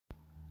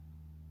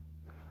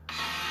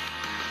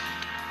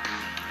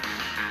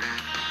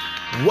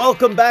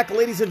Welcome back,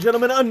 ladies and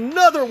gentlemen.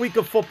 Another week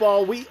of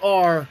football. We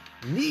are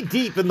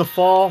knee-deep in the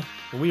fall,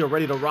 and we are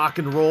ready to rock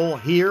and roll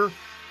here.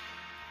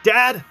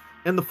 Dad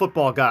and the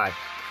football guy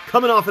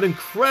coming off an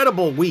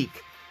incredible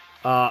week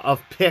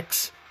of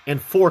picks and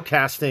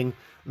forecasting.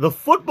 The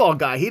football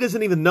guy, he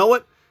doesn't even know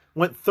it,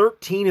 went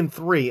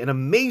 13-3. An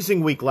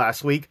amazing week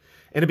last week.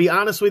 And to be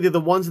honest with you, the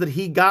ones that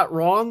he got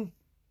wrong,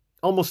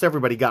 almost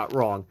everybody got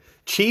wrong.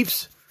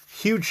 Chiefs,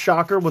 huge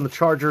shocker when the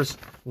Chargers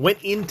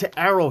went into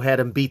Arrowhead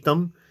and beat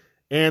them.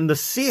 And the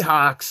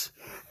Seahawks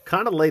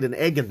kind of laid an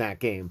egg in that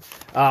game.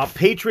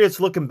 Patriots,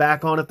 looking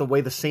back on it, the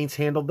way the Saints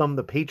handled them,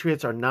 the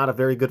Patriots are not a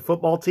very good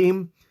football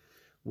team.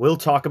 We'll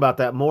talk about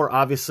that more.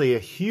 Obviously, a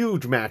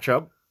huge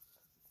matchup.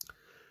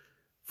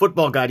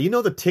 Football guy, do you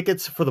know the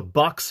tickets for the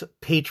Bucks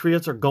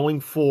Patriots are going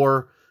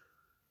for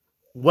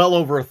well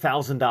over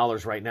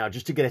 $1,000 right now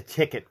just to get a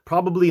ticket,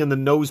 probably in the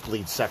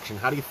nosebleed section.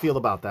 How do you feel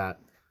about that?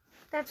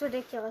 That's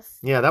ridiculous.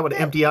 Yeah, that would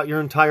empty out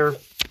your entire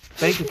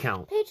bank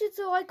account. Patriots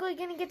are likely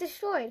going to get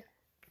destroyed.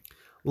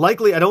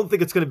 Likely, I don't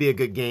think it's going to be a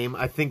good game.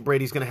 I think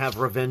Brady's going to have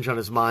revenge on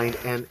his mind,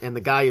 and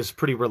the guy is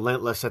pretty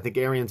relentless. I think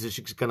Arians is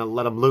just going to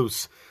let him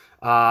loose.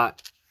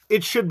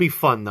 It should be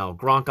fun, though.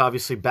 Gronk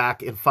obviously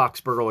back in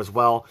Foxborough as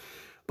well.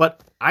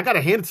 But I got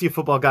to hand it to you,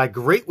 football guy.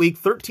 Great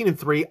week,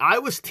 13-3. I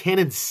was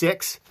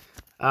 10-6.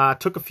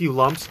 Took a few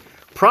lumps.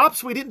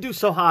 Props we didn't do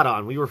so hot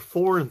on. We were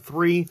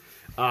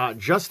 4-3.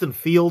 Justin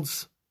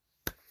Fields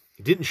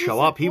didn't show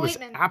up. He was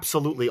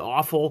absolutely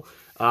awful.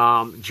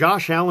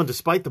 Josh Allen,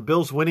 despite the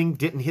Bills winning,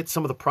 didn't hit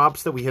some of the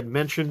props that we had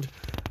mentioned.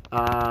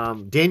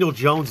 Daniel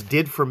Jones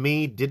did for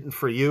me, didn't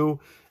for you.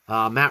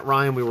 Matt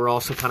Ryan, we were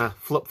also kind of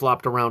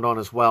flip-flopped around on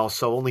as well.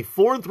 So only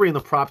 4-3 in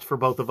the props for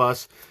both of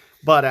us.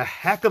 But a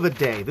heck of a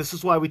day. This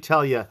is why we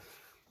tell you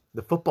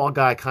the football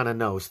guy kind of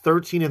knows.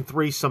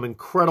 13-3, some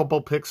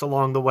incredible picks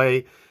along the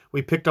way.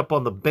 We picked up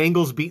on the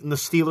Bengals beating the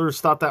Steelers.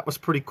 Thought that was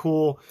pretty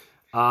cool.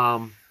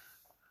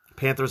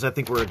 Panthers, I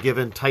think, were a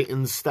given.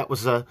 Titans, that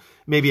was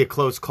maybe a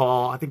close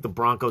call. I think the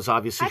Broncos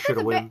obviously should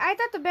have won. I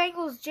thought the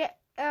Bengals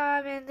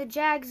and the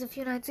Jags a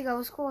few nights ago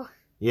was cool.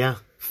 Yeah.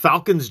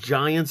 Falcons,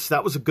 Giants,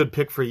 that was a good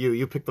pick for you.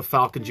 You picked the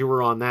Falcons, you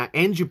were on that.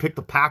 And you picked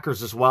the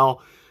Packers as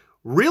well.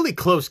 Really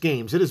close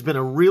games. It has been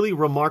a really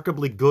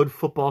remarkably good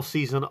football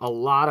season. A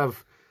lot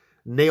of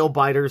nail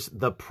biters.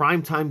 The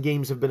primetime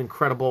games have been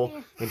incredible.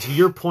 Yeah. And to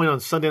your point on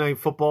Sunday Night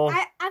Football, I'm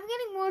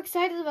getting more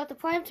excited about the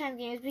primetime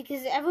games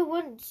because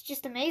everyone's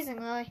just amazing,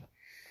 really.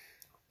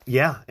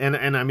 Yeah, and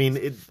I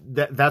mean,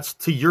 that's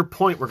to your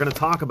point. We're going to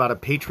talk about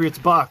it.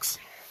 Patriots-Bucks.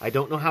 I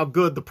don't know how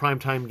good the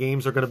primetime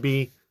games are going to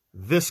be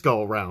this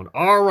go-around.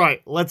 All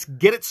right, let's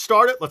get it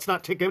started. Let's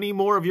not take any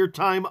more of your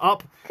time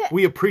up.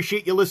 We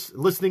appreciate you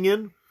listening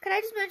in. Can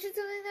I just mention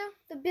something,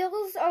 though? The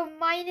Bills are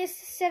minus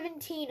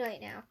 17 right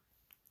now.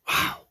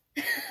 Wow.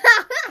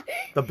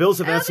 The Bills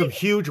have had some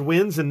huge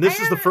wins, and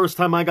this is the first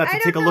time I got to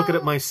take a look at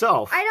it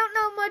myself. I don't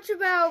know much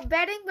about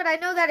betting, but I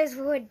know that is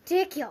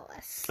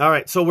ridiculous. All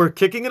right, so we're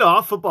kicking it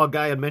off. Football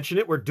guy had mentioned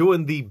it. We're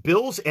doing the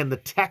Bills and the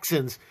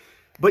Texans.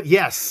 But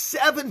yes,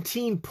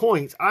 17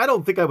 points. I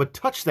don't think I would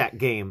touch that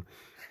game.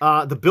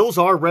 The Bills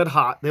are red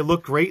hot. They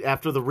look great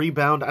after the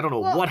rebound. I don't know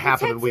what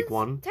happened in week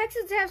one.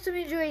 Texans have some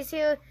injuries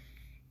here.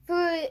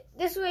 For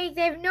this week,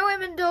 they have no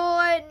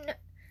Amendola,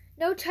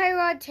 no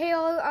Tyrod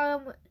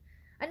Taylor.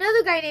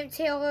 Another guy named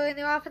Taylor in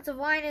their offensive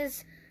line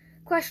is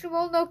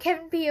questionable. No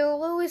Kevin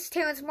Pierre-Louis.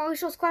 Terrence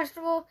Marshall's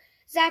questionable.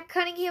 Zach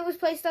Cunningham was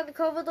placed on the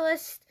COVID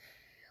list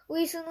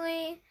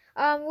recently.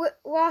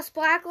 Ross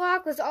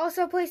Blacklock was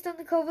also placed on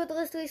the COVID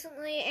list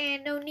recently.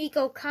 And no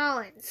Nico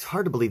Collins. It's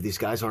hard to believe these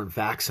guys aren't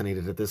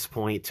vaccinated at this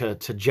point to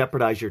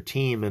jeopardize your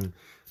team and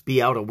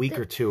be out a week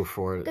or two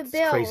for it.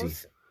 It's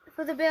crazy.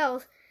 For the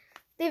Bills.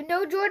 They have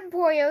no Jordan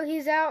Poyer.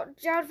 He's out.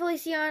 John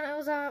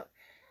Feliciano's out.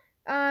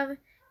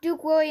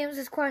 Duke Williams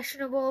is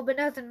questionable, but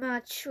nothing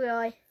much,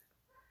 really.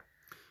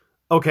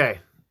 Okay.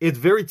 It's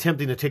very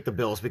tempting to take the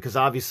Bills because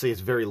obviously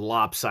it's very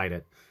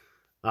lopsided.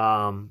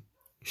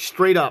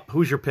 Straight up,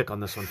 who's your pick on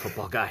this one,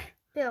 football guy?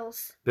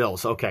 Bills.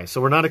 Bills, okay. So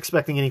we're not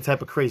expecting any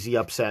type of crazy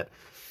upset.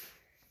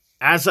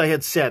 As I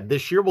had said,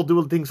 this year we'll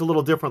do things a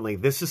little differently.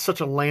 This is such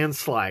a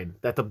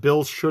landslide that the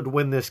Bills should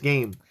win this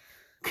game.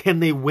 Can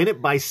they win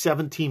it by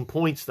 17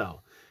 points,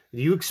 though?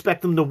 Do you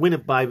expect them to win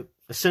it by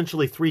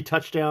essentially 3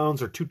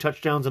 touchdowns or 2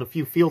 touchdowns and a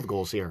few field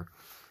goals here?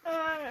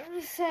 I'm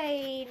going to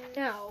say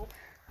no.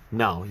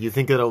 No, you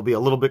think it'll be a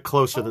little bit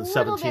closer than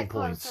 17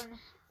 points?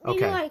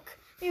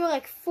 Maybe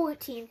like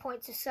 14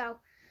 points or so.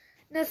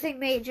 Nothing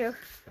major.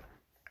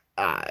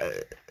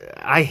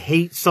 I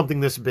hate something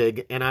this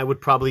big, and I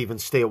would probably even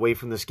stay away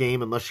from this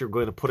game unless you're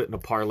going to put it in a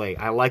parlay.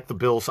 I like the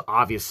Bills,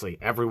 obviously.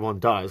 Everyone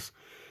does.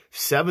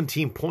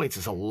 17 points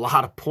is a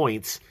lot of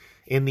points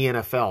in the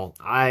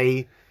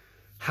NFL.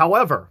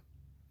 However,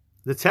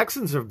 the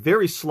Texans are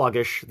very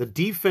sluggish. The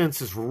defense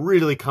has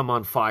really come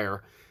on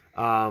fire.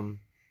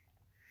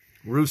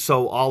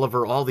 Russo,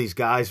 Oliver, all these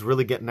guys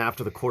really getting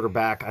after the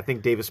quarterback. I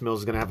think Davis Mills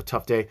is going to have a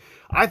tough day.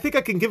 I think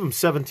I can give him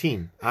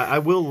 17. I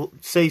will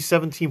say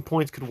 17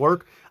 points could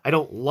work. I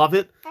don't love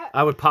it.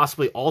 I would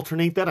possibly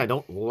alternate that. I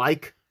don't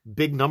like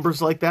big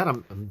numbers like that.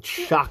 I'm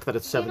shocked that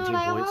it's 17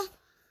 points.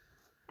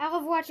 I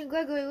love watching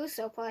Gregory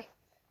Rousseau play.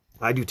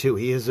 I do too.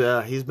 He's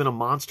been a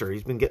monster.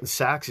 He's been getting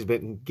sacks. He's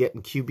been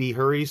getting QB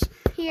hurries.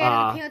 He had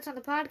an appearance on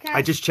the podcast.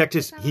 I just checked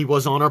his. He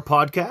was on our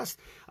podcast.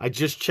 I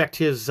just checked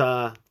his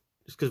just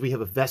because we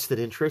have a vested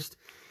interest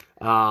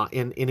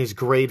in his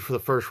grade for the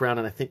first round,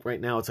 and I think right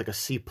now it's like a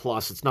C+.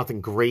 It's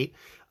nothing great.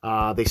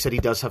 They said he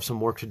does have some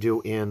work to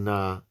do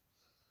in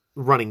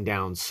running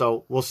down,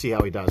 so we'll see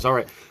how he does. All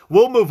right,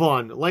 we'll move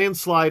on.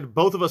 Landslide,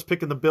 both of us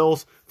picking the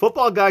Bills.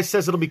 Football guy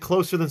says it'll be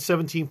closer than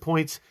 17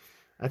 points.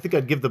 I think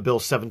I'd give the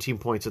Bills 17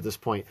 points at this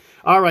point.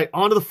 All right,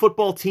 on to the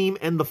football team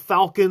and the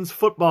Falcons.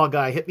 Football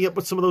guy, hit me up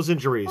with some of those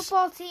injuries.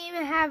 Football team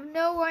have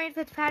no Ryan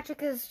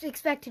Fitzpatrick as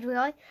expected,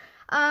 really.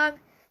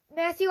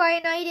 Matthew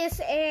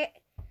Ioannidis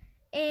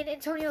and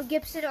Antonio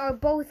Gibson are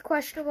both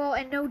questionable,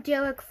 and no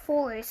Derek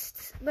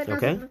Forrest. But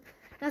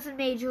nothing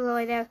major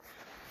really there.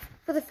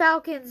 For the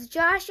Falcons,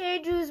 Josh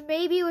Andrews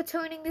may be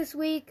returning this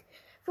week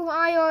from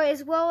IR,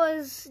 as well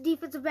as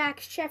defensive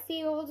back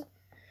Sheffield.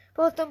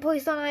 Both of them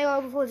placed on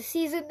IR before the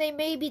season. They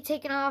may be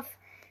taken off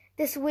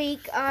this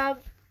week. For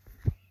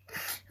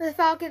the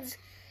Falcons,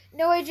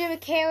 no AJ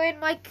McCarron.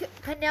 Mike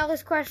Pennell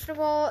is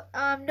questionable.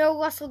 No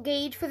Russell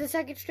Gage for the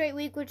second straight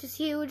week, which is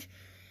huge.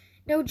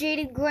 No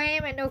Jaden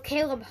Graham, and no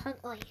Caleb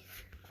Huntley.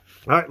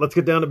 All right, let's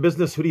get down to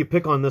business. Who do you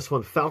pick on this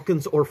one,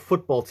 Falcons or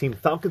football team?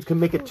 Falcons can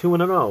make it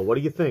 2-0. What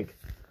do you think?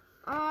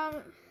 I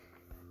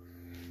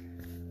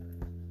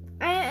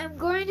am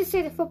going to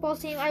say the football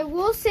team. I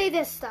will say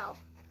this, though.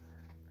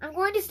 I'm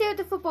going to stay with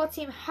the football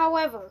team.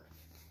 However,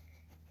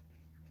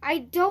 I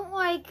don't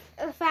like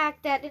the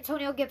fact that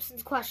Antonio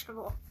Gibson's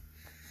questionable.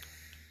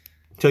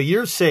 So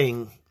you're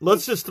saying,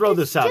 let's just throw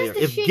this out here.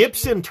 If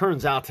Gibson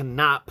turns out to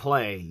not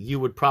play, you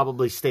would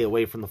probably stay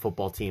away from the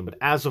football team. But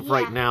as of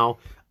right now,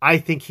 I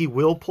think he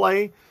will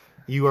play.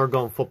 You are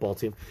going football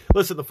team.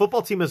 Listen, the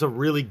football team has a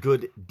really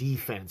good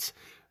defense.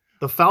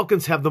 The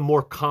Falcons have the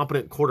more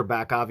competent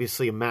quarterback,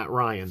 obviously, in Matt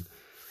Ryan.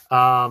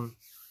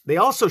 They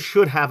also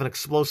should have an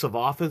explosive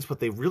offense, but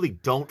they really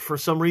don't for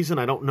some reason.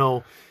 I don't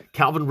know.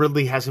 Calvin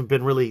Ridley hasn't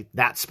been really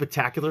that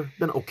spectacular.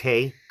 Been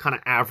okay, kind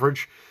of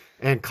average.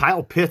 And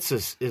Kyle Pitts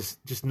is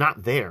just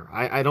not there.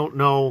 I don't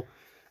know.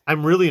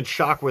 I'm really in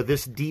shock where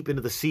this deep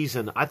into the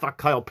season, I thought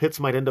Kyle Pitts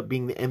might end up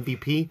being the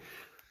MVP.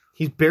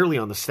 He's barely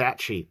on the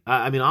stat sheet.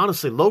 I mean,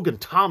 honestly, Logan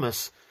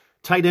Thomas,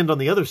 tight end on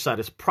the other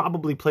side, is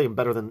probably playing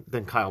better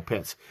than Kyle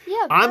Pitts.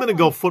 Yeah, I'm going to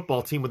go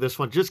football team with this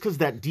one just because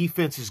that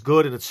defense is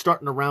good and it's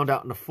starting to round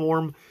out into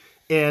form.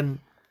 And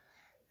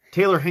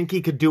Taylor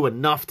Henke could do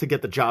enough to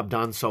get the job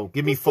done. So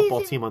give me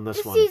football team on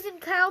this one. This season,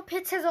 Kyle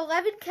Pitts has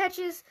 11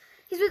 catches.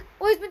 He's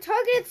been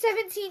targeted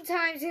 17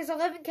 times. He has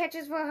 11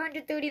 catches for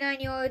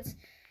 139 yards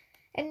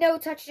and no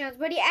touchdowns.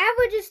 But he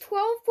averages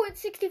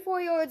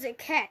 12.64 yards a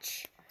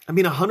catch. I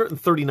mean,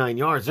 139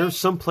 yards. There's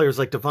some players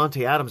like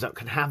Devontae Adams that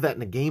can have that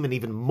in a game and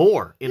even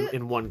more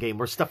in one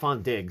game, or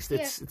Stephon Diggs.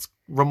 It's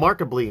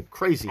remarkably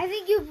crazy. I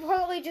think you're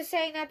probably just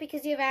saying that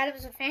because you have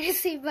Adams in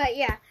fantasy, but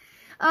yeah.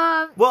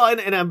 Well,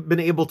 and I've been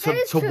able to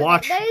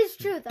watch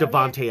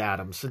Devontae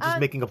Adams, and just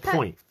making a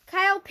point.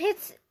 Kyle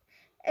Pitts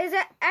does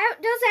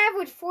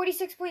average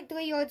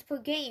 46.3 yards per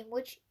game,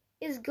 which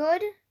is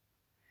good,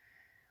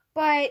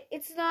 but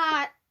it's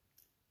not...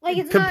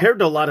 Compared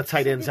to a lot of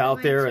tight ends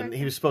out there, and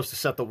he was supposed to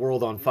set the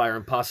world on fire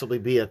and possibly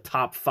be a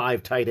top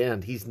 5 tight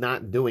end, he's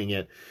not doing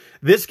it.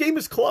 This game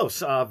is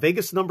close.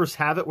 Vegas numbers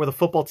have it where the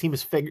football team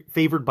is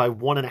favored by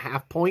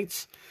 1.5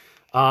 points.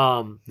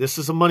 This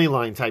is a money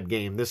line type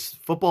game. This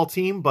football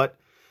team, but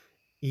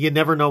you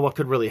never know what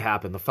could really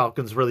happen. The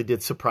Falcons really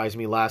did surprise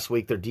me last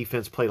week. Their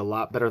defense played a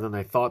lot better than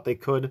I thought they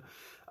could.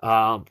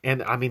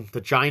 And I mean, the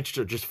Giants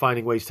are just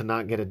finding ways to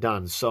not get it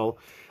done. So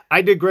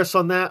I digress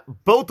on that.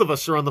 Both of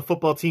us are on the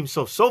football team.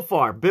 So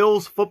far,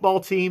 Bills football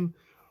team,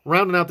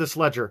 rounding out this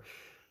ledger.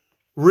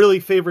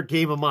 Really favorite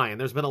game of mine.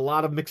 There's been a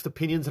lot of mixed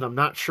opinions, and I'm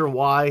not sure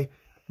why.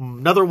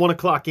 Another 1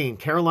 o'clock game.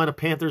 Carolina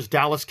Panthers,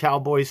 Dallas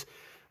Cowboys.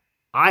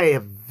 I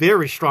have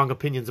very strong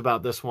opinions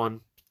about this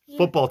one. Yeah.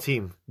 Football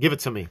team, give it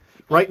to me.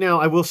 Right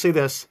now, I will say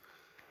this.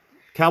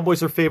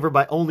 Cowboys are favored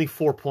by only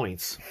 4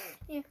 points.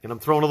 Yeah. And I'm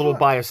throwing a little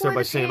bias there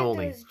by saying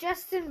only.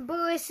 Justin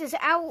Burris is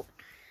out.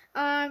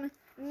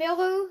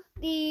 Miller,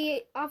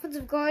 the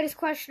offensive guard, is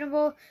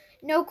questionable.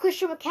 No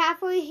Christian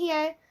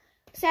McCaffrey.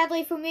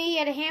 Sadly for me, he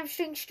had a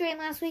hamstring strain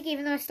last week,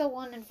 even though I still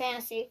won in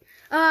fantasy.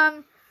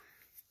 No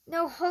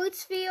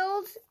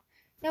Hartsfield.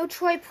 No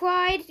Troy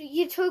Pride.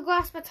 Yetur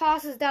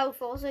Gross-Matos is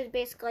doubtful, so he's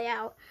basically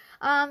out.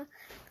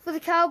 For the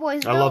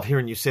Cowboys, I love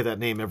hearing you say that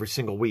name every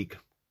single week.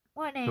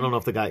 What name? I don't know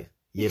if the guy...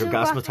 Yetur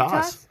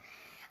Gross-Matos.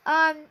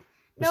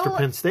 Mr.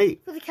 Penn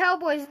State. For the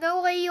Cowboys,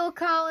 no Lael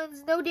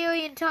Collins, no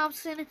Darian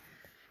Thompson,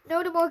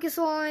 no DeMarcus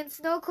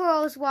Lawrence, no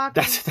Carlos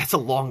Watkins. That's a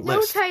long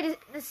list. No Ty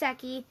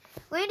Nsekhe.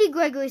 Randy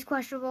Gregory's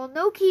questionable.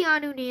 No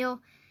Keanu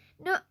Neal.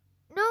 No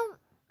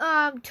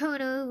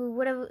Turner, or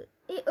whatever.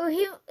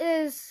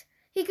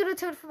 He could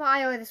return from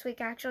IR this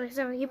week, actually,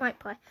 so he might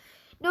play.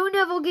 No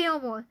Neville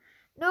Gilmore.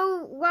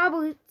 No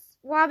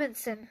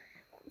Robinson.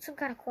 some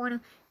kind of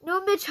corner.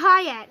 No Mitch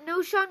Hyatt.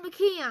 No Sean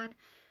McKeon.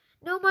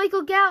 No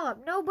Michael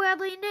Gallup. No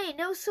Bradley Nay.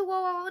 No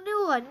Sewell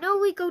Anula. No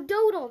Rico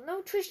Dodal.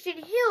 No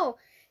Tristan Hill.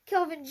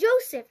 Kelvin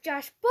Joseph.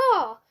 Josh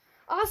Ball.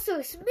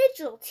 Ossos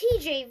Mitchell.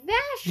 TJ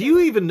Vashon. Do you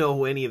even know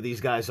who any of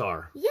these guys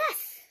are?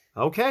 Yes.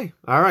 Okay.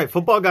 All right.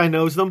 Football guy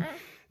knows them.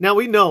 Now,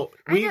 we know.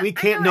 We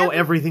can't know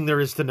everything there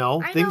is to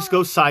know. Things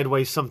go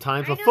sideways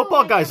sometimes, but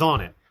football guy's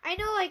on it. I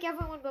know like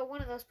everyone but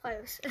one of those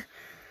players.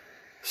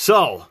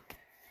 So,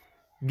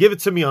 give it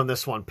to me on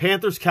this one.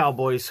 Panthers,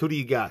 Cowboys. Who do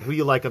you got? Who do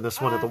you like on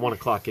this one at the 1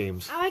 o'clock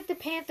games? I like the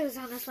Panthers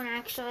on this one,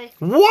 actually.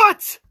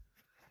 What?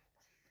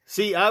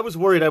 See, I was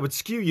worried I would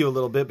skew you a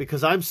little bit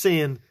because I'm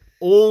saying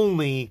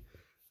only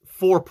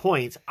 4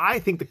 points. I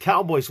think the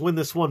Cowboys win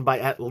this one by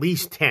at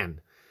least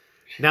 10.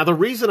 Now, the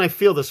reason I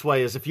feel this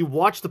way is if you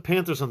watched the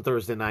Panthers on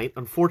Thursday night,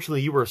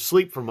 unfortunately, you were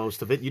asleep for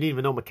most of it. You didn't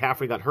even know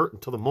McCaffrey got hurt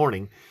until the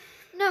morning.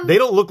 No, they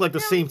don't look like the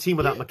same team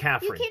without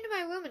McCaffrey. You came to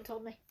my room and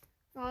told me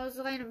while I was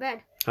laying in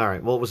bed. All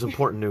right, well, it was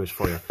important news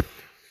for you.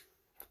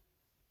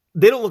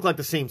 They don't look like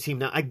the same team.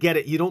 Now, I get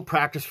it. You don't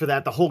practice for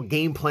that. The whole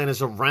game plan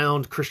is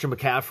around Christian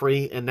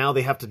McCaffrey, and now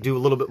they have to do a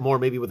little bit more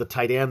maybe with a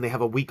tight end. They have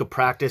a week of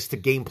practice to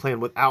game plan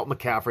without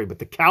McCaffrey, but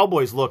the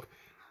Cowboys look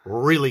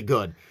really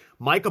good.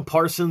 Micah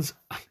Parsons,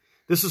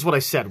 this is what I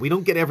said. We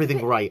don't get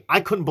everything right.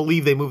 I couldn't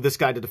believe they moved this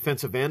guy to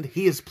defensive end.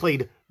 He has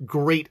played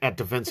great at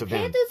defensive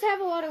end. The Panthers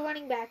have a lot of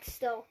running backs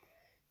still.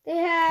 They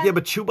have... Yeah,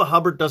 but Chuba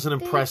Hubbard doesn't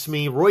impress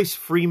me. Royce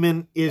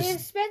Freeman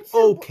is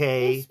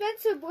okay. They have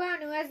Spencer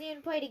Brown, who hasn't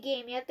even played a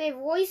game yet. They have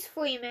Royce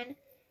Freeman.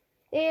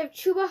 They have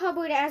Chuba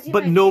Hubbard, as you mentioned.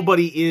 But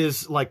nobody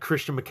is like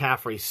Christian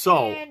McCaffrey,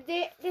 so... And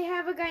they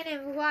have a guy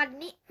named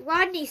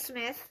Rodney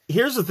Smith.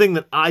 Here's the thing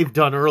that I've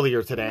done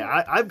earlier today.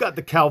 I've got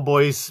the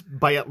Cowboys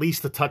by at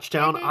least a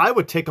touchdown. I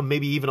would take them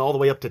maybe even all the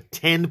way up to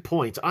 10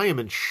 points. I am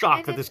in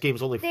shock that this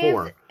game's only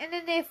 4. And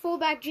then they have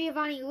fullback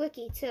Giovanni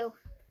Wicki, too.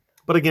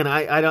 But again,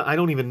 I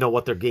don't even know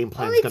what their game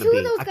plan is going to be.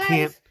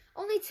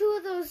 Only two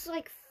of those,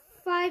 like,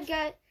 5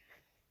 guys...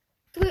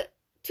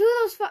 Two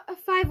of those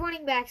 5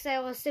 running backs I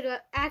listed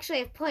actually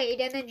have played,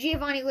 and then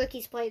Giovanni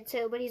Wicki's played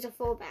too, but he's a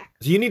fullback.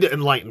 So you need to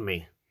enlighten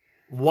me.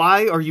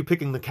 Why are you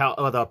picking the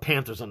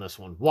Panthers on this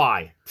one?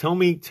 Why? Tell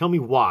me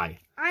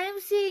why. I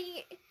am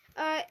seeing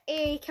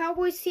a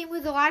Cowboys team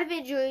with a lot of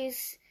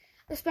injuries,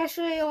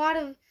 especially a lot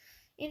of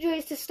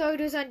injuries to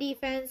starters on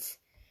defense.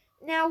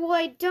 Now, while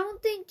I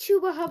don't think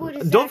Chuba Hubbard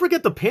is... Don't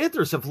forget the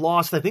Panthers have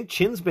lost, I think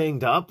Chin's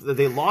banged up.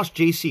 They lost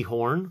J.C.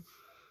 Horn.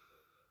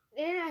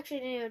 They didn't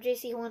actually know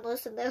J.C. Horn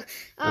listed, though.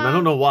 And I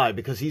don't know why,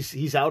 because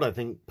he's out, I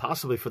think,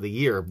 possibly for the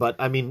year. But,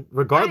 I mean,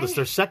 regardless,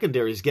 their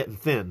secondary is getting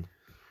thin.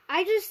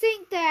 I just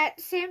think that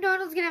Sam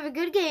Darnold's going to have a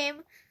good game.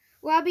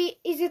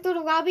 He's going to throw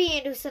to Robbie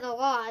Anderson a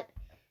lot.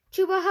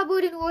 Chuba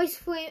Hubbard and Royce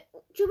Freeman...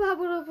 Chuba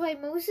Hubbard will play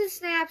most of the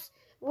snaps.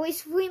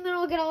 Royce Freeman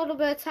will get a little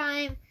bit of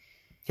time.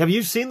 Have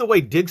you seen the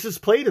way Diggs has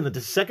played in the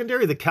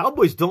secondary? The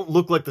Cowboys don't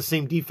look like the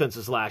same defense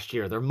as last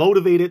year. They're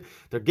motivated.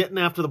 They're getting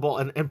after the ball.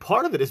 And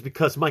part of it is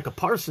because Micah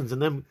Parsons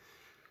and them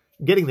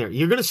getting there.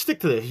 You're going to stick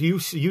to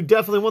this. You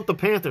definitely want the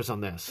Panthers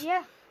on this.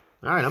 Yeah.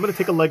 All right, I'm going to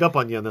take a leg up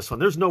on you on this one.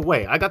 There's no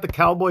way. I got the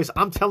Cowboys.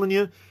 I'm telling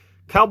you,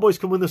 Cowboys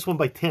can win this one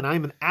by 10. I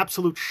am in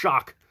absolute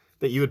shock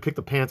that you would pick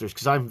the Panthers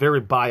because I'm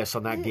very biased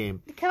on that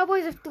game. The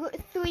Cowboys have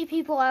 3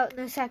 people out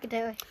in the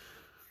secondary.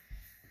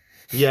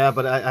 Yeah,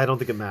 but I don't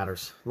think it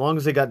matters. As long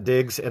as they got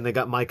Diggs and they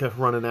got Micah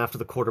running after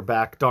the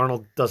quarterback,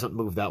 Darnold doesn't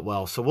move that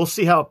well. So we'll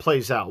see how it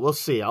plays out. We'll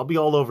see. I'll be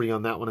all over you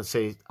on that one and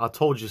say, I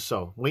told you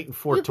so. Waiting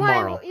for it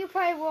tomorrow. You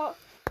probably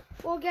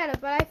will get it,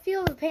 but I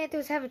feel the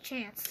Panthers have a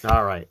chance.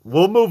 All right.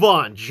 We'll move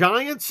on.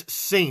 Giants,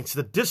 Saints,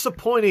 the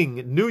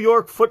disappointing New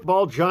York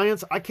football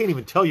Giants. I can't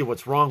even tell you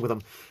what's wrong with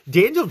them.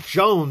 Daniel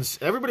Jones,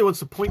 everybody wants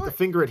to point the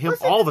finger at him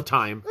all the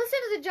time. Listen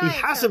to the Giants.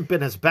 He hasn't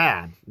been as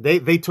bad. They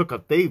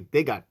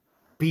got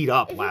beat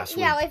up last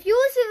week. Yeah, if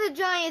you listen to the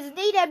Giants,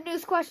 Nate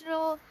Ebner's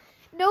questionable.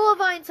 No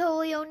Levine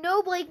Tollio.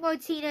 No Blake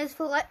Martinez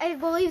for, I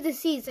believe, the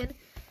season.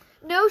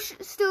 No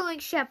Sterling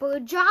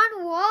Shepard. John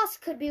Ross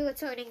could be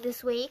returning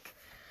this week.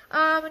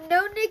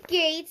 No Nick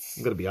Gates.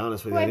 I'm going to be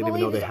honest with you. I didn't even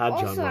know they had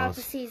John also Ross. Out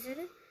the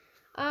season.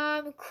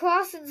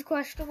 Clausen's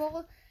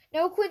questionable.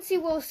 No Quincy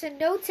Wilson.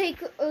 No Tay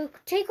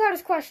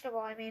Crowder's questionable,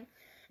 I mean.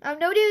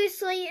 No Darius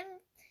Slayton.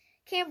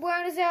 Cam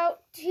Brown is out.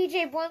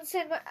 TJ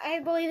Brunson,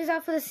 I believe, is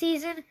out for the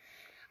season.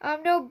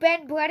 No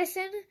Ben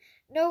Bredesen,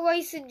 no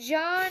Ryson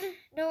John,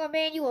 no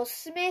Emmanuel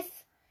Smith.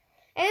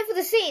 And then for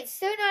the Saints,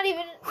 they're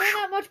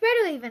not much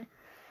better even.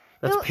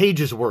 That's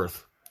pages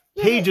worth.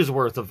 Pages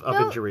worth of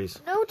injuries.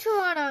 No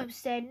Teron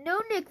Armstead,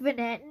 no Nick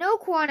Vanette, no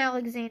Quan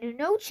Alexander,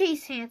 no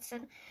Chase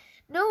Hansen,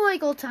 no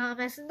Michael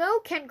Thomas, no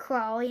Ken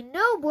Crawley,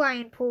 no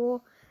Brian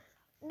Poole,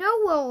 no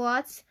Will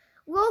Lutz.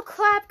 Will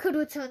Clapp could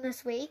return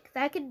this week.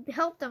 That could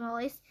help them at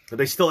least. But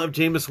they still have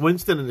Jameis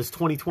Winston in his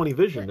 2020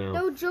 vision now.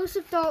 No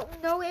Joseph Dalton,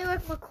 no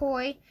Eric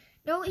McCoy,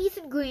 no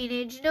Ethan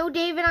Greenidge, no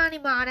David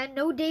Animata,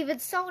 no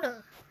David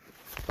Sona.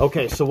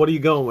 Okay, so what are you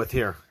going with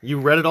here? You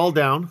read it all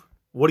down.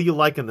 What do you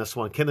like in this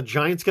one? Can the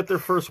Giants get their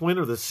first win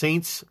or the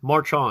Saints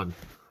march on?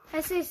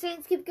 I say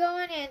Saints keep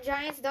going and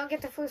Giants don't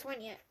get their first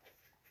win yet.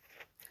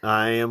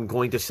 I am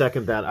going to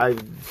second that.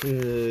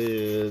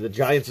 The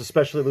Giants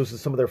especially losing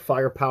some of their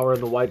firepower in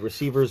the wide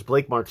receivers.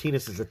 Blake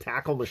Martinez is a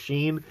tackle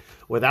machine.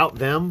 Without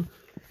them,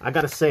 I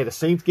got to say, the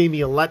Saints gave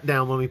me a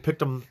letdown when we picked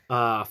them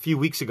a few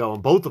weeks ago,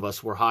 and both of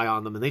us were high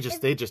on them, and they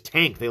just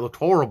tanked. They looked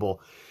horrible.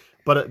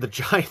 But the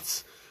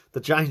Giants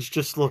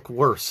just look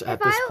worse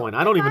at this point.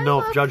 I don't even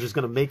know if Judge is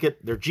going to make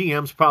it. Their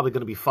GM's probably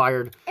going to be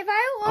fired.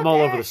 I'm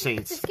all over the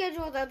Saints. The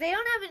schedule, though, they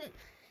don't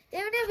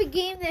have a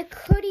game that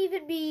could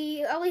even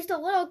be at least a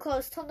little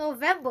close till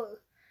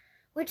November,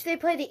 which they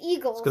play the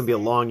Eagles. It's going to be a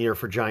long year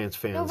for Giants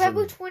fans.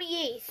 November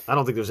 28th. I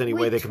don't think there's any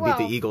way they can beat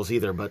 12. the Eagles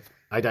either, but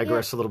I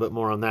digress a little bit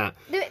more on that.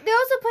 They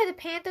also play the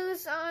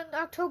Panthers on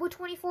October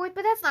 24th,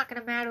 but that's not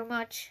going to matter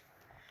much.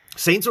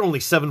 Saints are only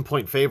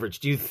 7-point favorites.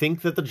 Do you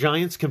think that the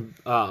Giants can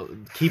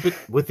keep it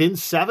within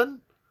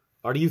 7?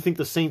 Or do you think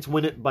the Saints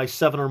win it by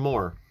 7 or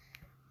more?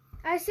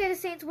 I say the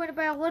Saints win it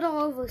by a little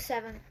over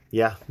 7.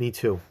 Yeah, me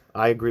too.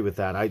 I agree with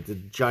that. The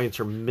Giants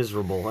are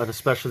miserable, and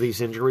especially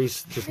these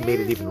injuries just made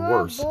it even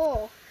worse. All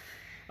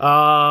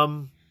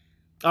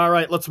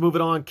right, let's move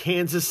it on.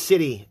 Kansas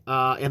City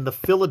and the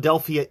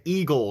Philadelphia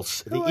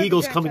Eagles. The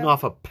Eagles coming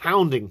off a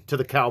pounding to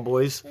the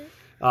Cowboys.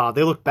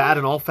 They look bad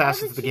in all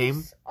facets of the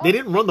game. They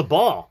didn't run the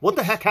ball. What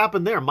the heck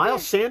happened there?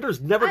 Miles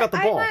Sanders never got the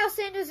ball. I had Miles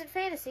Sanders in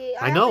fantasy.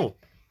 I know.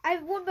 I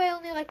won by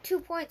only like 2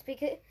 points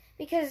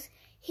because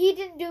he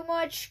didn't do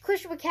much.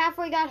 Christian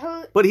McCaffrey got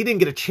hurt. But he didn't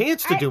get a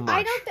chance to do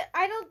much.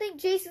 I don't think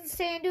Jason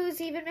Sanders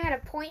even had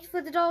a point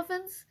for the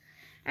Dolphins.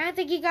 I don't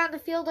think he got in the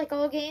field like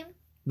all game.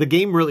 The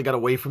game really got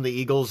away from the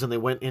Eagles, and they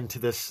went into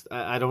this.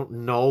 I don't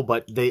know,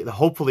 but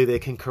hopefully they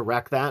can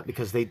correct that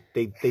because they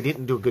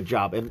didn't do a good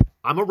job. And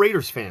I'm a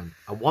Raiders fan.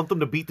 I want them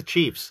to beat the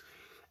Chiefs.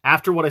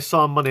 After what I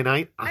saw on Monday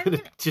night, I'm going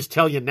to just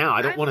tell you now.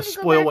 I don't want to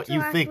spoil what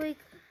you think. Week.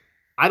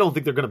 I don't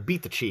think they're going to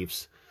beat the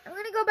Chiefs. I'm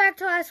going to go back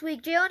to last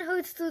week. Jalen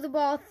Hurts threw the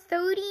ball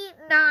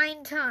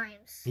 39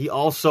 times. He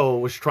also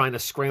was trying to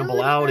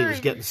scramble out. He was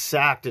getting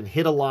sacked and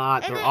hit a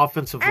lot. Their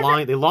offensive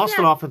line. They lost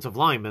an offensive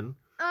lineman.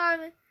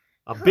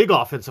 A big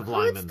offensive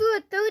lineman. Hurts threw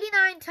it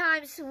 39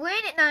 times,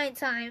 ran it 9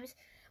 times.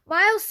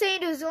 Miles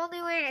Sanders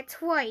only ran it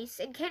twice,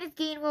 and Kenneth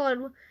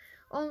Gainwell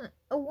had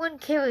one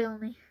carry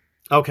only.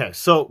 Okay,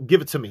 so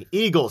give it to me.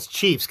 Eagles,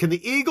 Chiefs. Can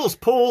the Eagles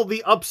pull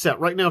the upset?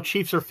 Right now,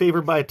 Chiefs are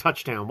favored by a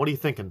touchdown. What are you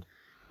thinking?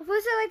 Well,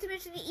 first, I'd like to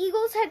mention the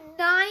Eagles had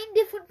 9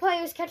 different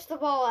players catch the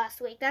ball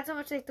last week. That's how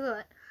much they threw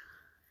it.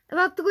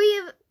 About three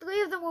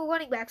of them were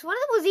running backs. One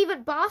of them was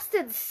even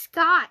Boston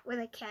Scott with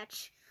a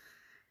catch.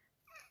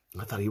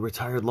 I thought he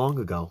retired long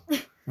ago.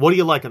 What do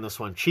you like in this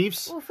one?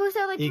 Chiefs? Well, first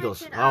I'd like Eagles.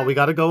 to mention... we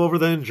got to go over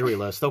the injury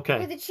list. Okay.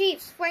 For the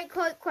Chiefs, Frank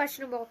Clark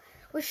questionable.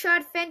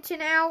 Rashad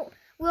Fenton out.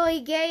 Willie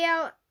Gay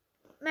out.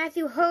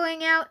 Matthew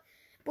Hurling out.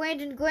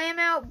 Brandon Graham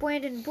out.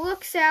 Brandon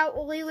Brooks out.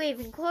 Lee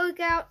Raven Clark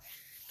out.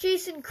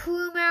 Jason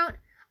Kroom out.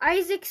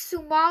 Isaac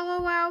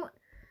Sumalo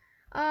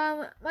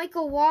out.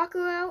 Michael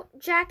Walker out.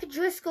 Jack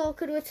Driscoll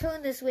could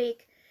return this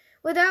week.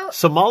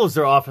 Sumalo's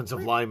their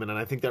offensive lineman, and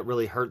I think that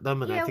really hurt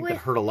them, and I think that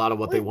hurt a lot of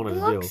what they wanted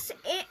to do.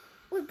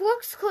 With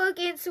Brooks, Clark,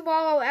 and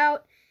Sumalo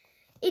out,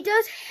 it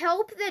does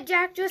help that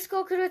Jack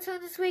Driscoll could return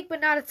this week,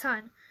 but not a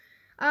ton.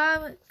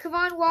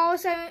 Kevon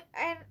Wallace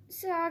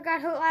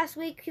got hurt last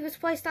week. He was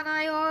placed on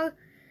IR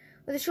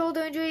with a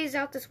shoulder injury. He's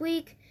out this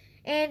week.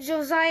 And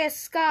Josiah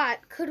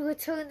Scott could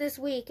return this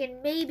week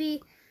and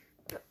maybe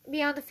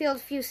be on the field a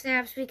few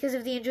snaps because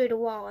of the injury to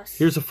Wallace.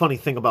 Here's a funny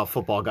thing about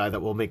football guy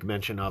that we'll make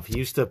mention of. He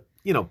used to,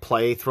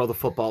 play, throw the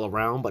football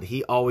around, but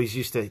he always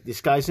used to, this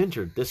guy's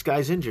injured, this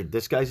guy's injured,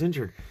 this guy's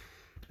injured.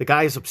 The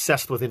guy is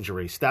obsessed with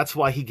injuries. That's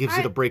why he gives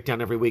you the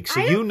breakdown every week. So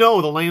you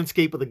know the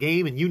landscape of the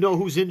game, and you know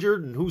who's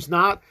injured and who's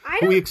not,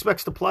 who he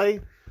expects to play.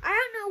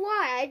 I don't know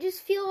why. I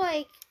just feel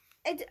like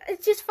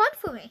it's just fun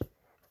for me.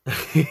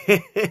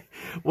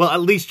 Well,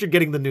 at least you're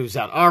getting the news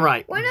out. All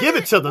right, give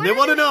it to them. They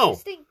want to know.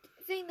 Interesting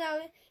thing,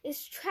 though,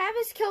 is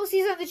Travis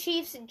Kelce's on the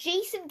Chiefs and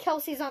Jason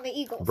Kelce's on the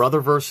Eagles. Brother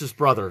versus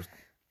brother.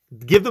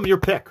 Give them your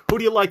pick. Who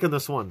do you like in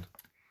this one?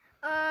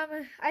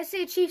 I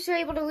say Chiefs are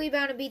able to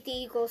rebound and beat the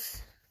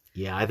Eagles.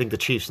 Yeah, I think the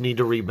Chiefs need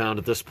to rebound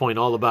at this point.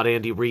 All about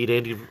Andy Reid.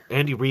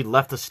 Andy Reid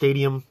left the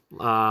stadium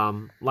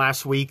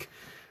last week.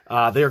 They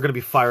are going to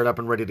be fired up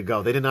and ready to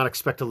go. They did not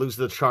expect to lose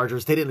to the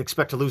Chargers. They didn't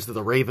expect to lose to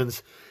the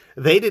Ravens.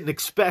 They didn't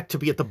expect to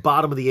be at the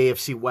bottom of the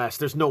AFC West.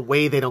 There's no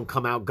way they don't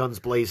come out guns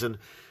blazing.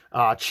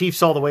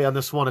 Chiefs all the way on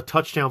this one. A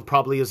touchdown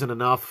probably isn't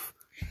enough.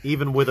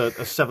 Even with a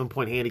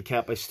 7-point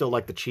handicap, I still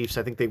like the Chiefs.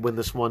 I think they win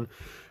this one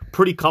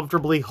pretty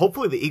comfortably.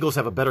 Hopefully the Eagles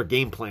have a better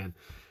game plan.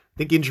 I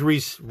think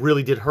injuries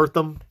really did hurt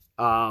them.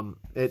 I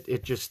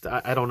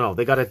don't know.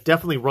 They got to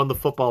definitely run the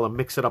football and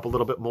mix it up a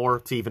little bit more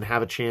to even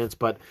have a chance.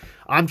 But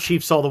I'm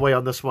Chiefs all the way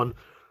on this one.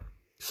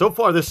 So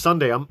far this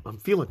Sunday, I'm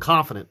feeling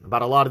confident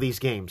about a lot of these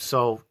games.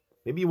 So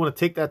maybe you want to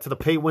take that to the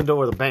pay window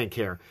or the bank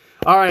here.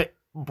 All right,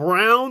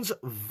 Browns,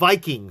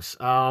 Vikings.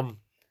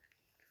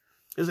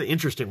 This is an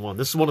interesting one.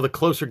 This is one of the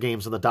closer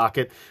games on the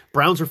docket.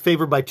 Browns are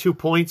favored by 2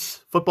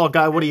 points. Football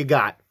guy, what do you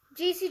got?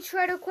 J.C.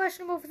 Treader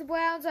questionable for the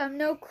Browns.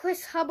 No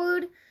Chris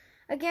Hubbard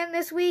again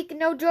this week.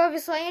 No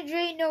Jarvis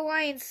Landry. No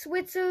Ryan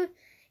Switzer.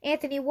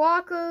 Anthony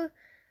Walker.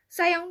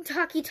 Sion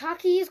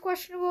Taki is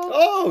questionable.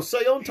 Oh,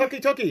 Sion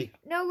Taki.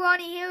 No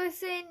Ronnie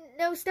Harrison.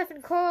 No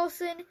Stephen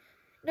Carlson.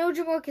 No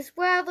Jamarcus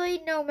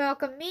Bradley. No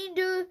Malcolm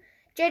Minder.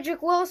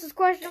 Jedrick Willis is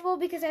questionable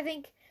because I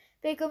think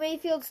Baker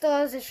Mayfield still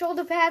has his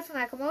shoulder pads from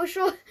that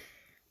commercial.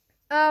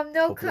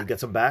 Hopefully he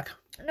gets him back.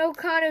 No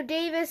Connor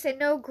Davis and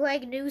no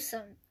Greg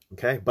Newsome.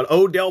 Okay, but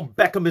Odell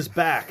Beckham is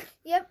back.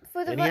 Yep,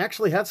 and he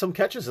actually had some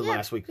catches in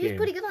last week's game. He was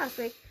pretty good last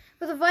week.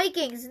 For the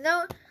Vikings,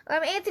 no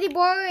Anthony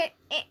Barr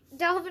and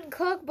Dalvin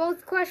Cook,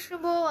 both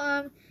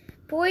questionable.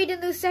 Boyd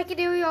in the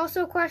secondary,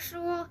 also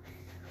questionable.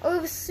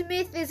 Irv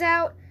Smith is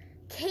out.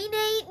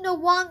 Kene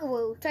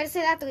Nwangwu, try to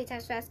say that 3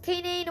 times fast.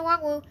 Kene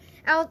Nwangwu,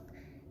 out.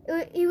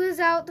 He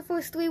was out the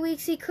first 3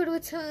 weeks. He could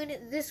return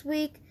this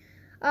week.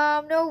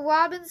 No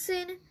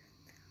Robinson.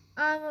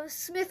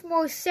 Smith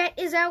Morset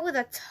is out with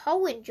a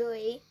toe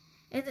injury.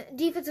 And the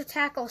defensive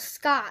tackle,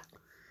 Scott.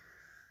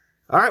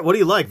 All right, what do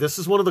you like? This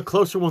is one of the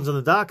closer ones on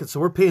the docket, so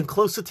we're paying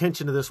close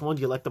attention to this one.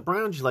 Do you like the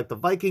Browns? Do you like the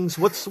Vikings?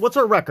 What's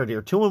our record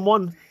here?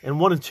 2-1 and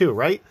 1-2,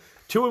 right?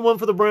 2-1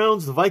 for the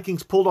Browns. The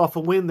Vikings pulled off a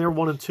win. They're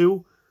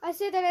 1-2. I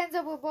say that ends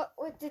up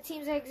with the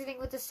teams exiting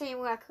with the same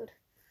record.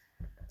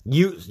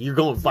 You're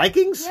going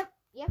Vikings?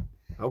 Yep.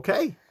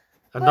 Okay.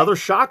 Another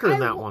shocker in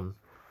that one.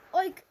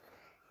 If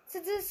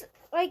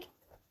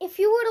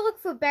you were to look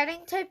for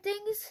betting type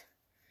things,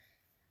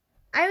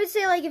 I would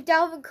say, if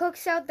Dalvin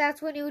Cook's out,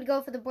 that's when he would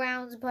go for the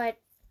Browns, but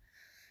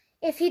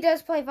if he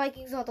does play,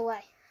 Vikings all the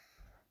way.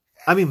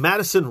 I mean,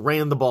 Madison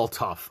ran the ball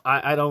tough.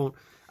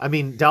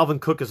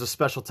 Dalvin Cook is a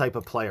special type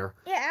of player.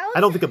 Yeah, I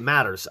don't think it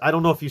matters. I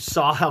don't know if you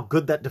saw how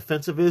good that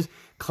defensive is.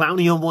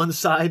 Clowney on one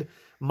side.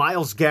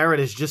 Myles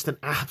Garrett is just an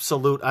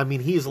absolute,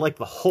 he is like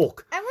the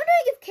Hulk. I'm wondering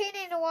if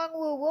Kene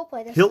Nwangwu will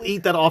play this He'll week.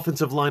 eat that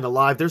offensive line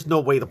alive. There's no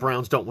way the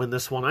Browns don't win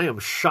this one. I am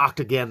shocked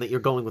again that you're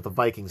going with the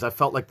Vikings. I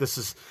felt like this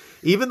is,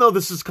 even though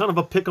this is kind of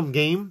a pick'em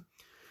game,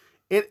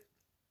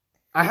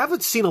 I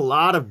haven't seen a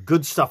lot of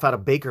good stuff out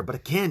of Baker, but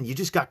again, you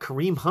just got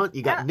Kareem Hunt,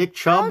 you got Nick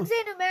Chubb.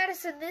 Alexander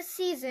Madison this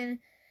season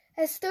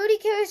has 30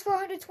 carries for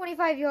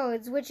 125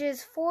 yards, which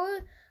is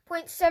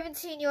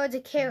 4.17 yards a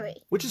carry.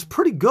 Which is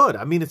pretty good.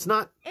 It's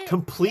not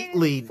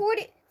completely...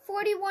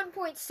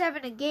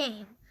 41.7 a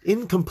game.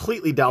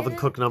 Incompletely Dalvin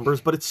Cook numbers,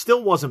 but it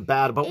still wasn't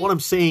bad. But what I'm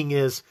saying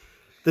is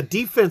the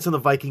defense on the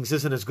Vikings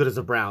isn't as good as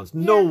the Browns.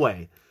 No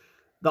way.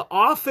 The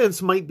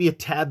offense might be a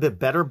tad bit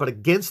better, but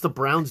against the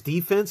Browns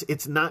defense,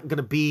 it's not going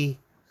to be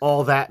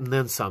all that and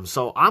then some.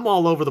 So I'm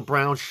all over the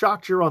Browns.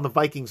 Shocked you're on the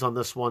Vikings on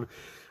this one.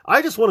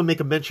 I just want to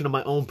make a mention of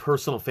my own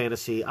personal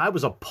fantasy. I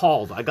was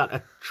appalled. I got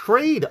a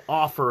trade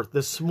offer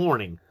this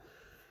morning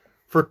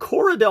for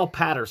Cordarrelle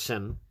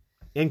Patterson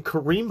and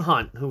Kareem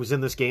Hunt, who was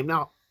in this game.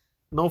 Now,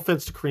 no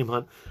offense to Kareem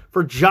Hunt.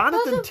 For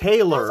Jonathan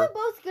Taylor. Those are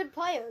both good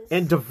players.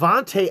 And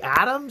Devontae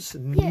Adams?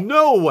 Yeah.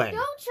 No way.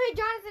 Don't trade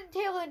Jonathan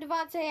Taylor and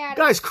Devontae Adams.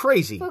 Guy's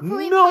crazy. For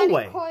Kareem no Hunt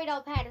way. And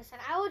Cordarrelle Patterson.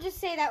 I will just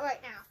say that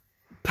right now.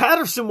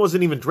 Patterson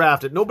wasn't even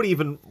drafted. He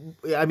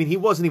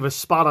wasn't even a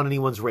spot on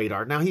anyone's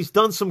radar. Now, he's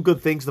done some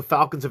good things. The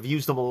Falcons have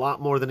used him a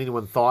lot more than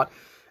anyone thought.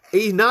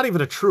 He's not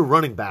even a true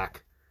running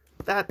back.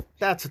 That's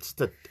just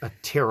a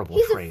terrible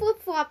trade. He's a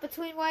flip-flop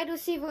between wide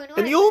receiver and running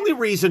And the only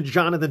reason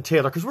Jonathan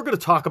Taylor, because we're going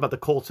to talk about the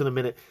Colts in a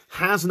minute,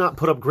 has not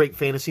put up great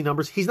fantasy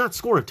numbers, he's not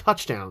scoring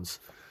touchdowns.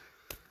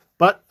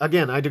 But,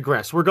 again, I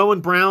digress. We're going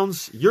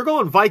Browns. You're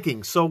going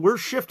Vikings, so we're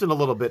shifting a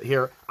little bit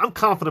here. I'm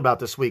confident about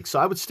this week, so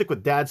I would stick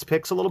with Dad's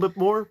picks a little bit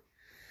more.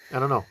 I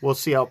don't know. We'll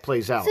see how it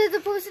plays out. So the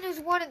person who's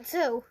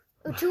 1-2.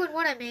 Or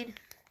 2-1,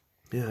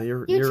 Yeah,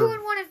 you're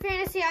 2-1 in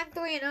fantasy, I'm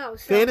 3-0. So.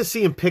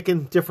 Fantasy and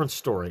picking, different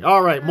story.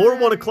 All right, more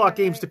 1 o'clock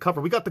games to cover.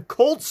 We got the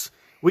Colts.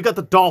 We got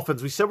the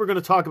Dolphins. We said we're going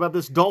to talk about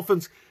this.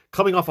 Dolphins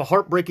coming off a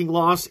heartbreaking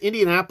loss.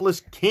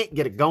 Indianapolis can't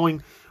get it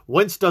going.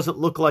 Wentz doesn't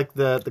look like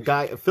the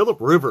guy. Phillip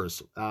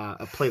Rivers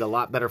played a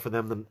lot better for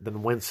them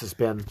than Wentz has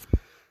been.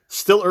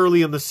 Still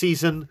early in the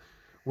season.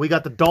 We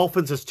got the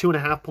Dolphins as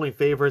 2.5-point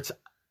favorites.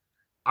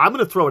 I'm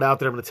going to throw it out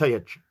there. I'm going to tell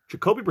you,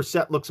 Jacoby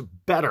Brissett looks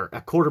better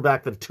at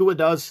quarterback than Tua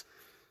does.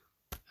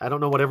 I don't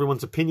know what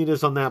everyone's opinion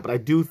is on that, but I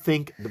do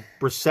think the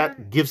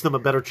Brissett gives them a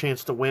better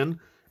chance to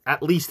win,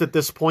 at least at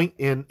this point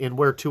in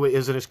where Tua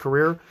is in his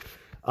career.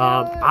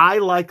 I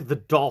like the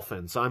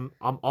Dolphins. I'm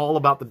all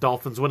about the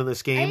Dolphins winning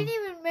this game. I didn't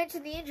even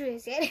mention the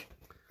injuries yet.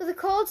 For the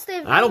Colts,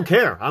 I don't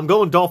care. I'm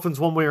going Dolphins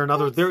one way or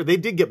another. They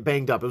did get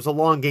banged up. It was a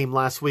long game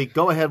last week.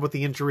 Go ahead with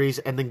the injuries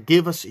and then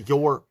give us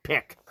your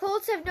pick.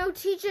 Colts have no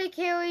T.J.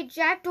 Carey.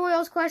 Jack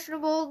Doyle's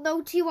questionable.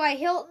 No T.Y.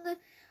 Hilton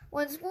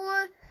once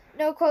more.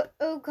 No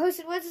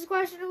Carson Wentz is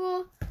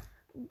questionable.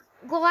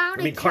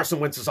 Carson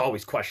Wentz is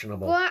always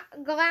questionable.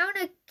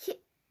 Galowniski.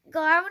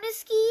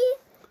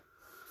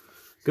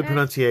 Good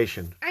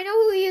pronunciation. I know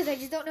who he is. I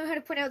just don't know how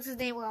to pronounce his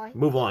name well.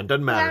 Move on.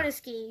 Doesn't matter.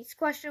 Galowniski. He's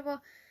questionable.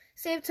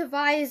 Sam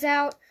Tavai is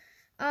out.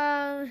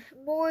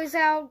 Moore is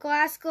out.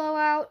 Glasgow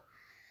out.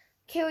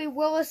 Kerry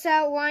Willis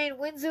out. Ryan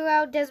Windsor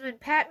out.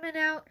 Desmond Patman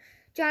out.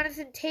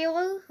 Jonathan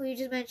Taylor, who you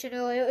just mentioned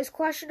earlier, is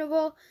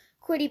questionable.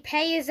 Kwity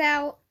Paye is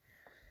out.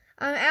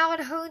 Alan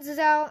Hurns is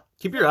out.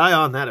 Keep your eye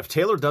on that. If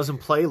Taylor doesn't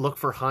play, look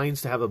for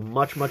Hines to have a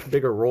much, much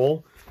bigger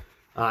role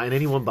and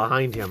anyone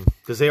behind him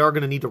because they are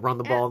going to need to run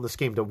the ball in this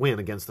game to win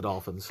against the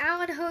Dolphins.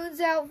 Alan Hurns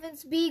out.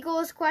 Vince Beagle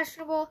is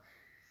questionable.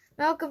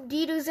 Malcolm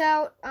Dieter's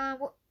out.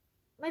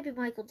 Might be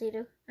Michael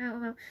Dieter. I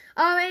don't know.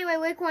 Anyway,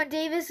 Raekwon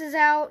Davis is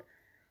out.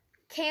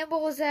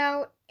 Campbell is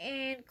out.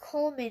 And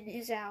Coleman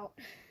is out.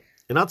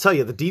 And I'll tell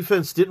you, the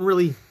defense didn't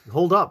really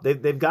hold up.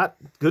 They've got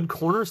good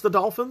corners, the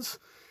Dolphins.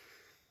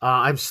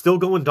 I'm still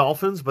going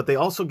Dolphins, but they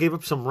also gave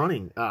up some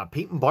running.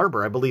 Peyton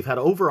Barber, I believe, had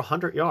over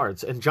 100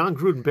 yards, and John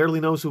Gruden barely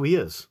knows who he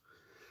is.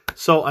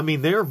 So, I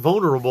mean, they're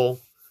vulnerable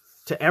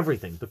to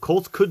everything. The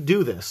Colts could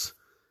do this.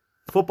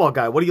 Football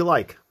guy, what do you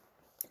like?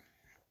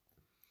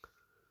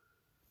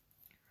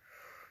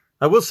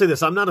 I will say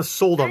this. I'm not as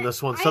sold on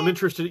this one, so I'm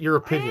interested in your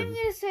opinion. I'm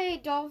going to say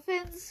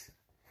Dolphins,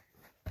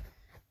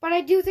 but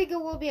I do think it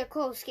will be a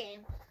close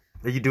game.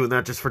 Are you doing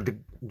that just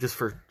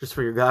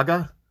for your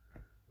Gaga?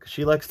 Because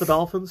she likes the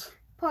Dolphins?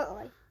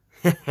 Partly.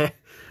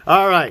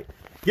 All right.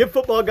 Give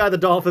football guy the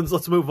Dolphins.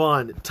 Let's move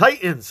on.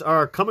 Titans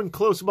are coming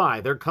close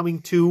by. They're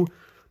coming to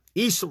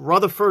East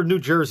Rutherford, New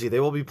Jersey. They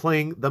will be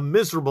playing the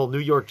miserable New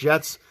York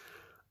Jets.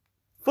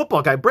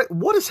 Football guy, Brett,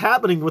 what is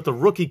happening with the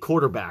rookie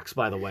quarterbacks,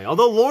 by the way?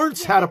 Although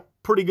Lawrence had a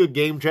pretty good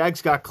game,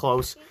 Jags got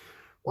close,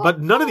 but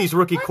none of these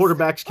rookie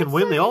quarterbacks can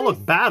win. They all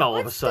look bad all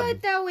of a sudden. Let's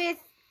start, though, with...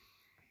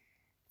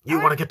 You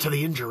want to get to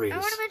the injuries. I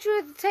want to mention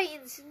with the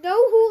Titans, no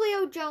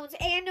Julio Jones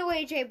and no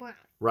A.J. Brown.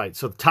 Right,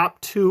 so the top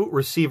two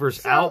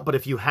receivers out, but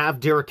if you have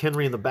Derrick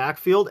Henry in the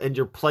backfield and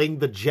you're playing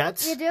the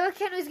Jets... Yeah, Derrick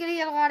Henry's going to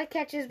get a lot of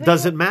catches. But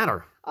doesn't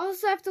matter.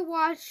 Also have to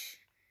watch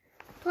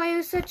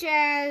players such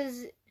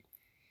as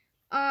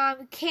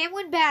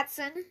Cameron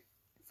Batson,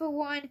 for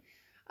one,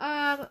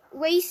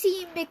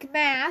 Lacey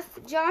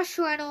McMath, Josh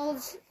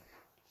Reynolds,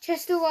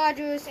 Chester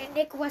Rogers, and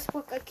Nick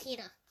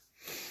Westbrook-Akina.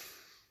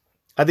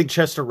 I think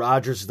Chester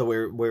Rogers is the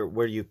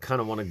where you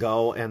kind of want to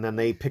go, and then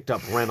they picked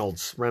up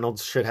Reynolds.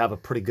 Reynolds should have a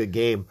pretty good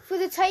game. For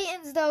the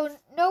Titans, though,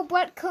 no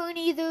Brett Kern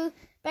either.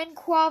 Ben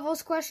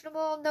Quavo's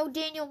questionable. No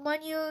Daniel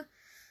Munyer.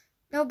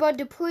 No Bud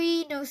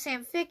Dupree. No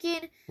Sam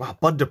Ficken. Wow,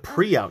 Bud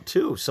Dupree out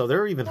too, so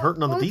they're even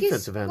hurting on the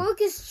defensive end.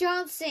 Marcus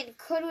Johnson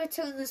could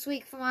return this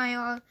week from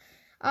IR.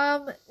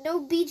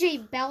 No B.J.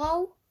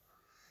 Bello.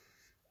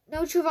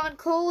 No Trevon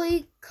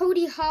Coley.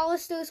 Cody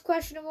Hollister is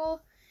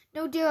questionable.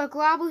 No Derek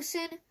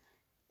Robertson.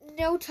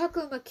 No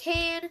Tucker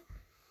McCann.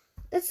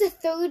 That's the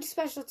third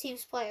special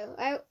teams player.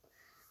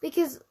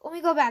 Because, let me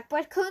go back.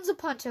 Brett Kern's a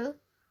punter.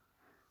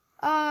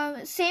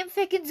 Sam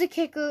Ficken's a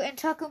kicker. And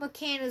Tucker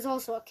McCann is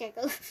also a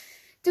kicker.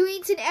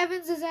 Darrynton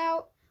Evans is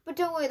out. But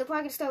don't worry, they're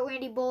probably going to start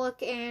Randy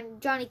Bullock and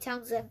Johnny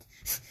Townsend.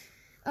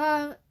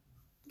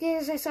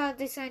 Because I saw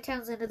they signed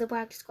Townsend to the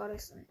practice squad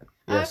recently.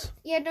 Yes.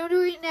 No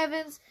Darrynton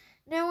Evans.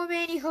 No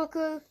Manny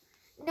Hooker.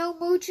 No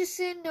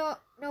Murchison.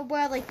 No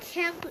Bradley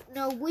Kemp.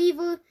 No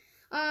Weaver.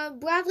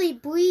 Bradley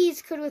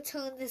Breeze could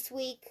return this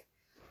week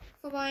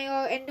from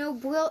IR, and no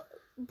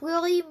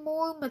Brilly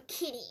Moore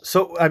McKinney.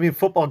 So, I mean,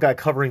 football guy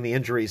covering the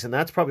injuries, and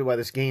that's probably why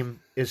this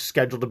game is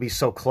scheduled to be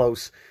so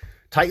close.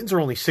 Titans are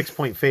only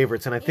 6-point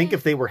favorites, and I think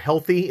if they were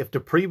healthy, if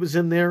Dupree was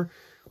in there,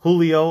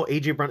 Julio,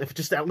 A.J. Brown, if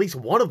just at least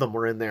one of them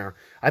were in there,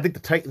 I think the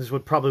Titans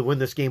would probably win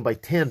this game by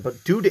 10.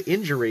 But due to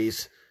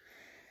injuries,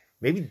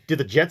 maybe do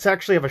the Jets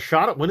actually have a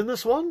shot at winning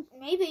this one?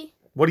 Maybe.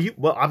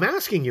 Well, I'm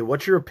asking you,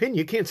 what's your opinion?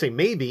 You can't say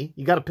maybe.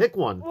 You got to pick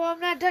one. Well,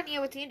 I'm not done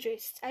yet with the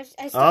injuries.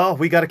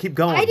 We got to keep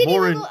going. I didn't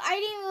even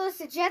list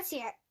the Jets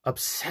yet.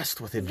 Obsessed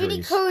with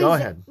injuries. Go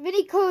ahead.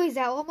 Vinny Curry's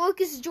out.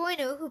 Lamarcus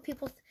Joyner, who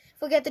people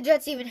forget the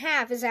Jets even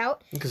have, is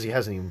out. Because he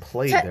hasn't even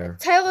played there.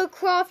 Tyler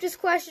Kroft is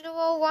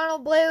questionable.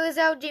 Ronald Blair is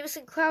out.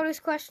 Jameson Crowder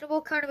is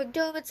questionable. Connor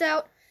McDermott's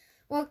out.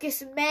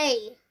 Marcus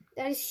May.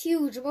 That is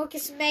huge.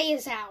 Marcus May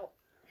is out.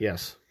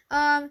 Yes.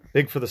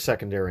 Big for the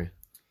secondary.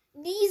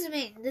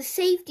 Neesman, the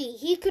safety,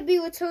 he could be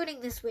returning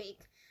this week.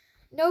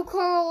 No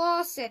Carl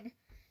Lawson.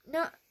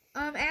 No,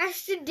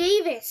 Ashton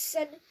Davis,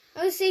 and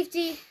no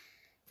safety.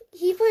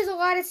 He plays a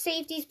lot of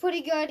safety. He's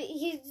pretty good.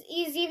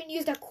 He's even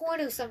used a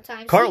corner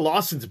sometimes. Carl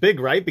Lawson's big,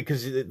 right?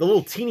 Because the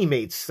little teeny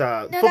mates.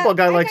 Football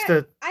guy likes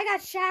to. I got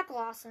Shaq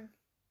Lawson.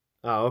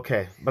 Oh,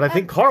 okay. But I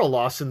think Carl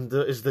Lawson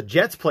is the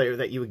Jets player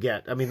that you would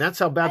get. I mean, that's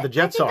how bad the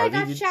Jets are. I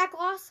got Shaq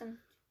Lawson.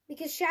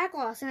 Because Shaq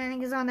Lawson, I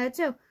think, is on there,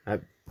 too.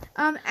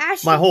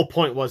 My whole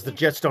point was the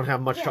Jets don't have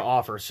much to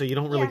offer, so you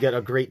don't really get a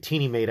great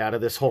teeny mate out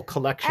of this whole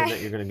collection that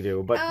you're going to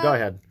do. But go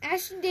ahead.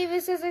 Ashton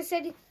Davis, as I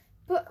said,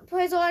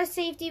 plays a lot of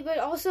safety, but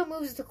also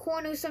moves the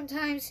corner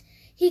sometimes.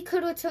 He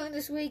could return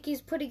this week. He's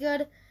pretty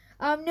good.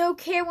 No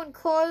Cameron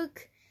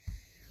Clark.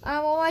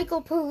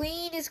 Michael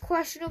Perrine is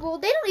questionable.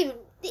 They don't even...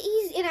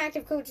 He's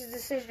inactive coach's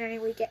decision every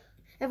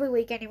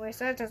week anyway,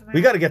 so that doesn't matter.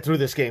 We got to get through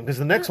this game, because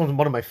the next one's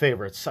one of my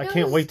favorites. I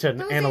can't wait to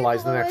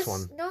analyze the next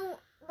one. No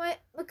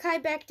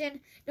Mekhi Becton,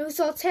 no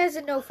Saltez,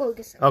 and no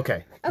Ferguson.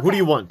 Okay. Who do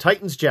you want?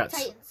 Titans,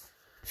 Jets?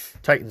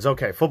 Titans,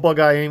 okay. Football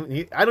guy,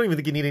 I don't even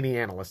think you need any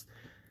analyst.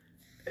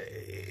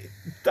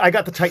 I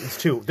got the Titans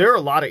too. There are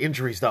a lot of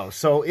injuries though,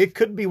 so it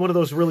could be one of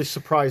those really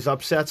surprise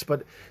upsets.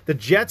 But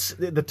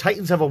the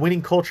Titans have a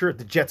winning culture.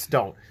 The Jets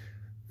don't.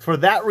 For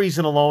that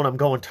reason alone, I'm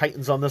going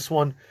Titans on this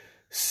one.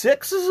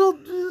 6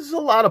 is a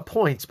lot of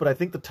points, but I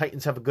think the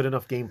Titans have a good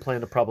enough game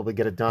plan to probably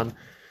get it done.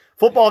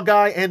 Football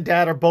guy and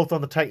Dad are both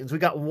on the Titans. We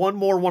got one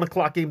more 1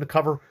 o'clock game to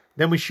cover.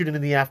 Then we shoot it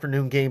in the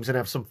afternoon games and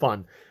have some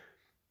fun.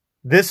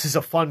 This is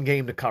a fun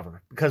game to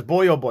cover because,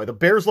 boy, oh boy, the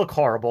Bears look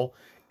horrible.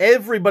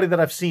 Everybody that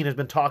I've seen has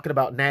been talking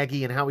about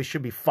Nagy and how he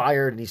should be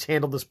fired, and he's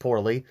handled this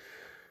poorly.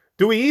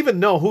 Do we even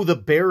know who the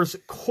Bears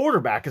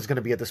quarterback is going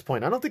to be at this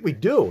point? I don't think we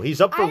do.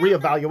 He's up for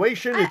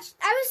reevaluation. I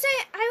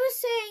was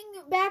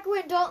saying back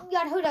when Dalton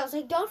got hurt, I was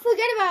like, don't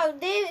forget about him.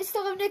 They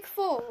still have Nick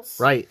Foles.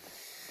 Right.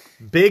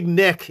 Big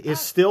Nick is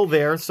still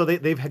there, so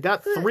they've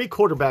got 3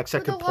 quarterbacks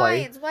that can play.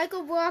 Lions,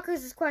 Michael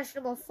Brockers is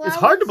questionable. It's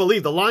hard to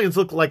believe the Lions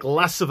look like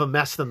less of a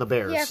mess than the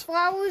Bears. Yeah,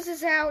 Flowers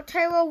is out.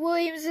 Tyrell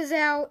Williams is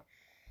out.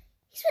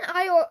 He's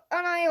been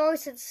on IR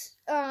since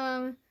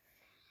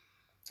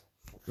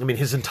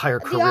his entire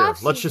career.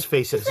 Let's just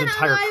face it, his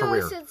entire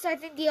career. Since, I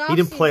think, he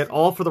didn't play at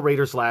all for the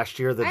Raiders last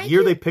year. The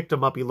year they picked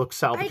him up, he looked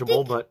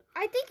salvageable, but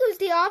I think it was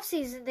the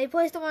offseason. They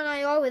placed him on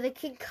IR with a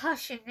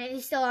concussion, and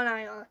he's still on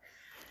IR.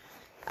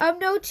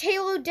 No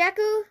Taylor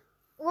Decker.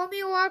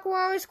 Romeo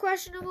Okwara is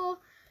questionable.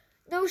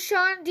 No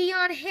Sean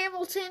Dion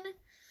Hamilton.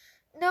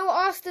 No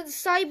Austin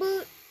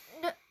Seibert.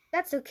 No,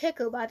 that's a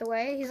kicker, by the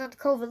way. He's on the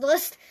COVID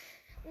list.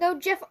 No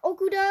Jeff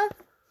Okuda.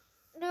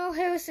 No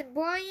Harrison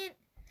Bryant.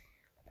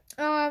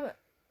 Or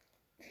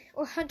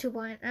Hunter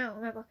Bryant. I don't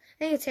remember. I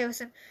think it's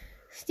Harrison.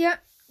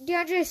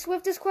 DeAndre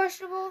Swift is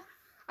questionable.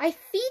 Ifeatu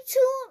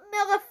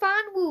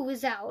Melifonwu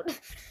is out.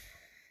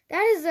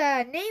 That is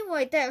a name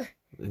right there.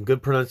 And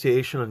good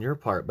pronunciation on your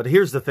part. But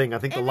here's the thing. I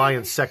think the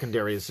Lions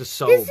secondary is just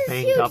so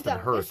banged up and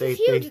hurt. This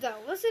is huge, though.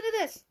 Listen to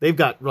this. They've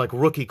got, like,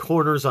 rookie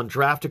corners,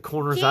 undrafted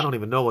corners. I don't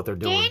even know what they're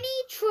doing. Danny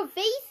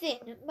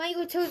Trevathan might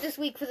return this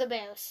week for the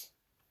Bears.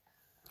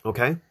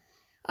 Okay.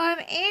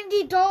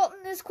 Andy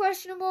Dalton is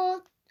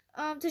questionable.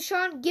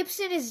 Deshaun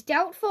Gibson is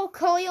doubtful.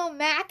 Khalil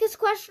Mack is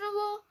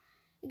questionable.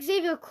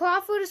 Xavier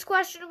Crawford is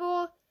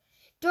questionable.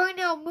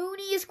 Darnell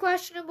Mooney is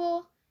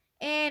questionable.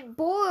 And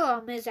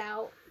Borum is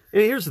out.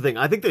 And here's the thing.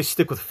 I think they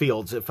stick with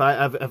Fields. If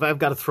I've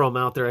got to throw him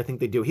out there, I think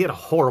they do. He had a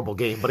horrible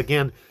game. But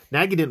again,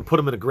 Nagy didn't put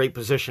him in a great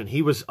position.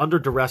 He was under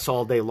duress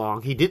all day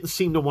long. He didn't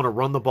seem to want to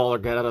run the ball or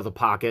get out of the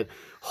pocket.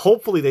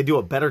 Hopefully they do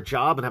a better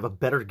job and have a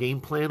better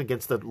game plan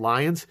against the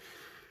Lions.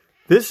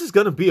 This is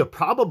going to be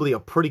probably a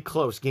pretty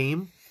close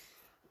game.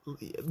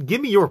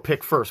 Give me your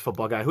pick first,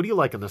 football guy. Who do you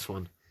like in this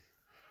one?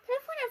 Can I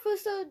point out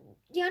first, though,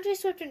 DeAndre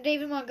Swift and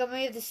David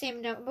Montgomery have the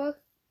same number?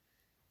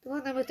 The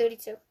one number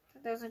 32.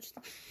 That was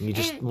interesting. You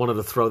just wanted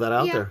to throw that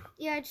out there?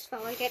 Yeah, I just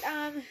felt like it.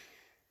 I'm going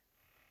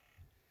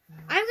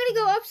to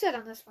go upset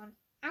on this one.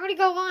 I'm going to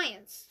go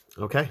Lions.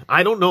 Okay.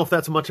 I don't know if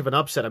that's much of an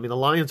upset. I mean, the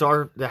Lions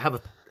have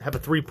a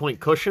 3-point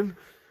cushion.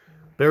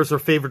 Bears are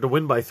favored to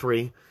win by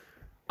 3.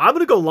 I'm going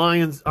to go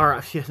Lions. Or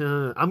I'm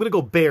going to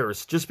go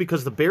Bears just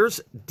because the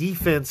Bears'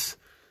 defense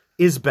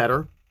is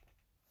better.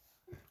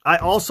 I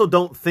also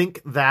don't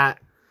think that...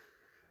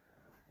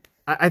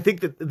 I think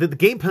that the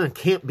game plan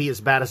can't be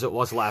as bad as it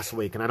was last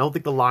week, and I don't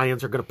think the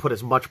Lions are going to put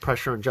as much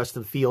pressure on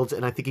Justin Fields,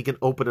 and I think he can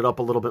open it up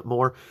a little bit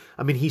more.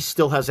 I mean, he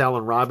still has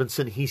Allen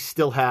Robinson. He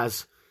still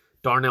has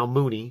Darnell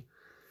Mooney.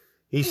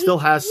 He still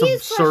has some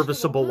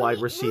serviceable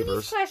wide receivers.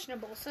 Mooney's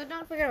questionable, so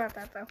don't forget about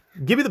that, though.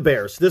 Give me the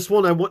Bears. This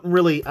one I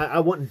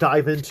wouldn't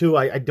dive into.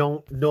 I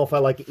don't know if I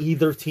like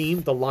either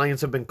team. The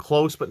Lions have been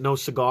close, but no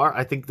cigar.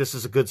 I think this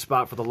is a good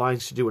spot for the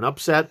Lions to do an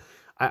upset.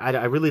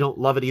 I really don't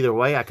love it either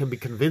way. I can be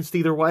convinced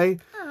either way.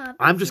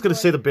 I'm just going to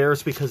say the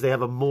Bears because they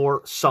have a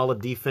more solid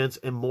defense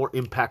and more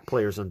impact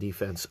players on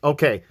defense.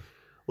 Okay,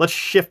 let's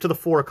shift to the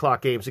 4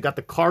 o'clock games. We got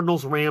the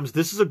Cardinals-Rams.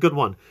 This is a good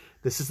one.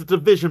 This is a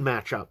division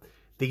matchup.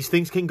 These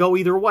things can go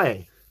either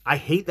way. I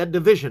hate that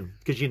division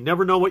because you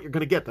never know what you're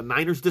going to get. The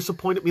Niners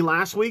disappointed me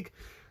last week.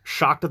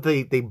 Shocked that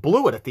they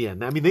blew it at the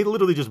end. I mean, they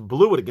literally just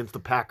blew it against the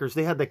Packers.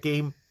 They had that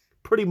game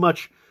pretty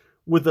much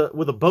with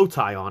a bow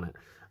tie on it.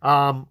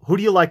 Who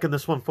do you like in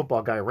this one,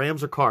 football guy?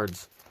 Rams or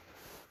Cards?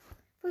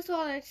 First of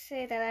all, I'd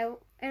say that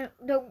I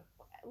don't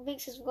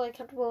makes us really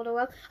comfortable to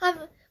well.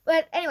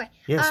 But anyway.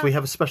 Yes, we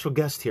have a special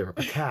guest here,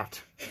 a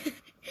cat.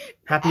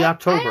 Happy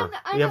October.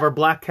 We have our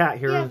black cat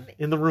here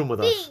in the room with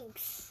us.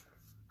 Binks.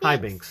 Hi,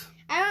 Binks.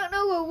 I don't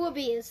know where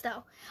Whoopi is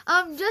though.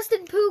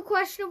 Justin Pooh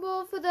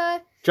questionable for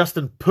the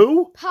Justin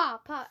Pooh?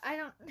 Pa. I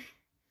don't.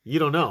 You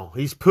don't know.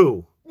 He's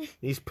Pooh.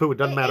 He's Pooh. It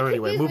doesn't matter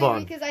anyway. Move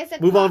on.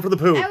 Move Pa. on for the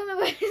Pooh. I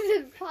remember I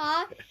said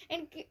Pa,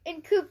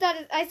 and Coop thought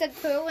I said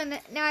Pooh, and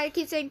now I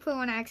keep saying Pooh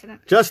on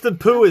accident. Justin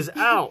Pooh is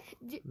out.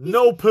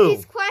 No Pooh.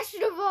 He's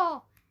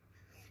questionable.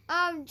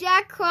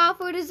 Jack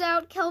Crawford is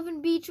out.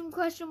 Kelvin Beachum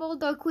questionable.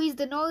 Darqueze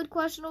Dennard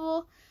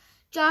questionable.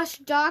 Josh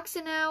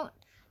Doxson out.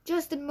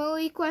 Justin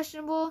Murray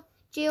questionable.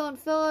 Jalen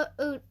Phillips,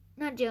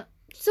 not Jalen,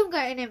 some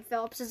guy named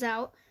Phillips is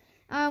out.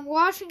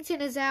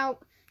 Washington is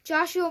out.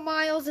 Joshua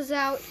Miles is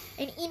out,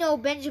 and Eno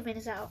Benjamin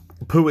is out.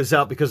 Pooh is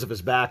out because of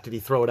his back. Did he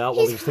throw it out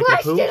while he was taking a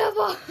poo? He's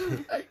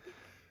questionable.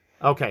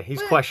 Okay,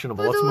 he's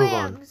questionable. Let's move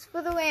on.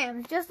 For the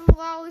Rams, Justin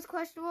Law is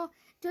questionable.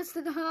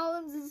 Justin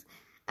Hollins is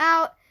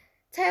out.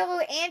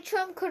 Taylor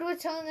Antrim could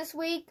return this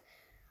week.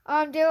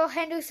 Darrell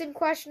Henderson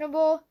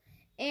questionable,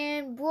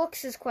 and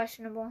Brooks is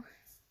questionable.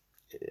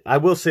 I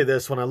will say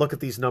this, when I look at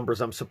these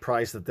numbers, I'm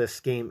surprised that this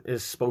game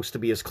is supposed to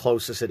be as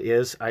close as it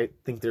is. I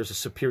think there's a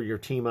superior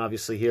team,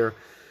 obviously, here.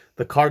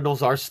 The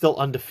Cardinals are still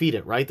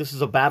undefeated, right? This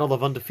is a battle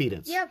of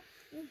undefeateds. Yep.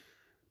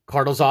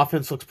 Cardinals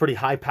offense looks pretty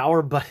high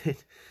power, but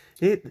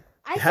it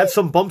had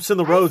some bumps in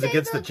the roads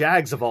against the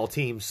Jags of all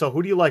teams. So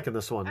who do you like in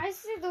this one? I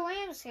see the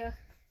Rams here.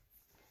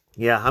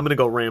 Yeah, I'm going to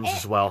go Rams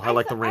as well. I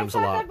like the Rams a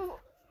lot.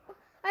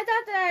 I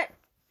thought that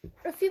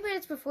a few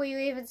minutes before you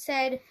even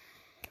said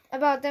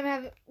about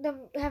them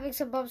having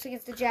some bumps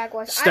against the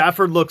Jaguars.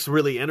 Stafford looks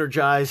really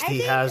energized.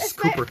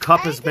 Cooper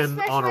Kupp has been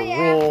on a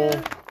roll.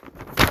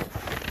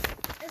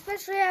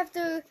 Especially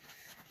after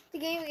the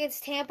game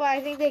against Tampa, I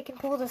think they can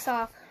pull this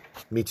off.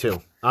 Me too.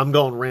 I'm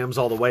going Rams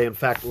all the way. In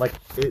fact,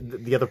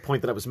 the other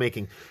point that I was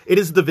making, it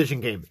is a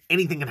division game.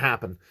 Anything can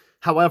happen.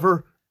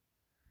 However,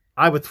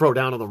 I would throw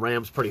down on the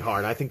Rams pretty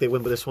hard. I think they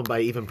win this one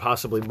by even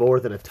possibly more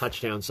than a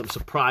touchdown. So I'm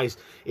surprised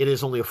it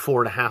is only a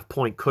 4.5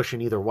 point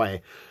cushion either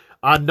way.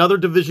 Another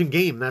division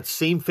game. That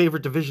same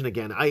favorite division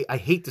again. I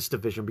hate this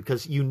division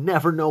because you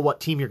never know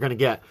what team you're going to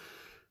get.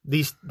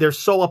 They're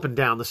so up and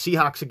down. The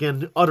Seahawks,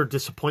 again, utter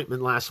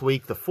disappointment last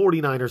week. The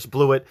 49ers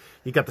blew it.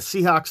 You got the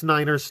Seahawks,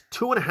 Niners.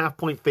 2.5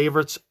 point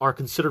favorites are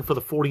considered for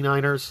the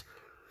 49ers.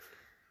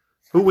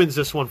 Who wins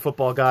this one,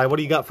 football guy? What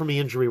do you got for me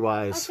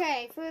injury-wise?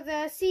 Okay, for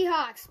the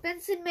Seahawks,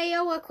 Benson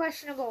Mayo are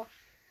questionable.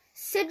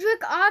 Cedric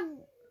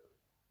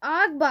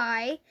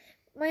Ogbai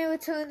may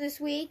return this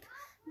week.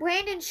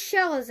 Brandon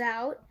Shell is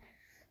out.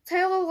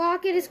 Tyler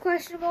Lockett is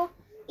questionable.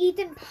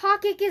 Ethan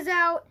Pocket is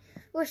out.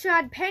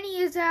 Rashad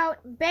Penny is out.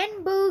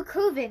 Ben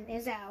Burr-Kirven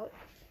is out.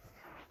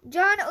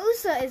 John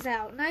Usa is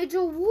out.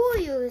 Nigel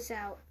Warrior is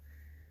out.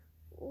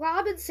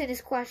 Robinson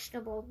is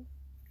questionable.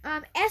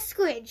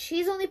 Eskridge,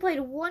 he's only played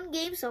one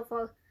game so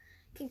far.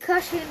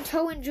 Concussion,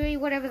 toe injury,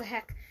 whatever the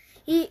heck.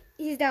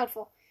 He's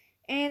doubtful.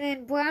 And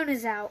then Brown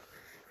is out.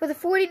 For the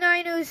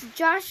 49ers,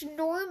 Josh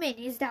Norman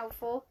is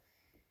doubtful.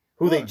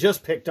 Who they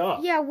just picked up.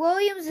 Yeah,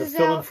 Williams is out.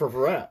 To fill in for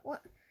Verrett.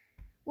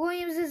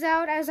 Williams is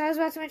out. As I was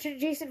about to mention,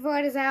 Jason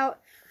Verrett is out.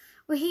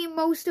 Raheem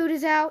Mostert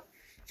is out.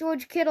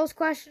 George Kittle's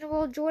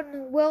questionable.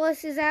 Jordan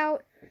Willis is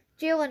out.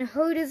 Jalen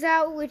Hurd is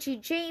out. Richie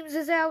James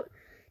is out.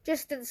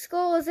 Justin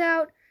Skull is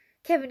out.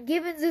 Kevin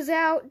Givens is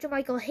out.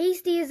 Jermichael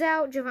Hasty is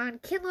out. Javon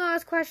Kinlaw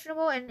is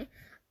questionable. And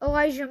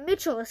Elijah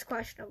Mitchell is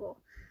questionable.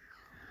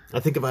 I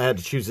think if I had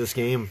to choose this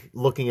game,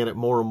 looking at it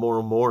more and more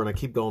and more, and I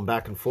keep going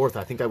back and forth,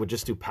 I think I would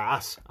just do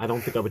pass. I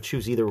don't think I would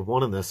choose either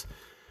one in this.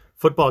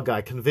 Football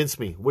guy, convince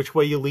me. Which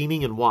way you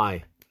leaning and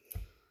why?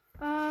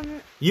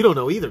 You don't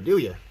know either, do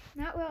you?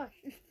 Not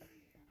really.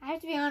 I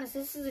have to be honest,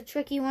 this is a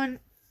tricky one.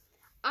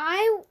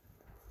 I'm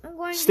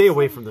going Stay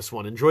away from this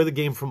one. Enjoy the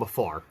game from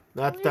afar.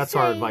 That's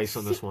our advice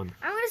on this one.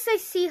 I'm going to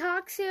say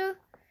Seahawks here.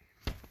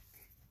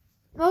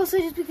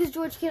 Mostly just because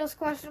George Kittle's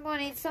questionable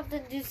and it's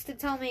something just to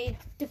tell me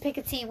to pick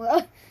a team.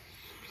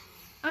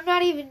 I'm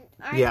not even...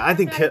 I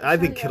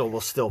think Kittle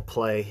will still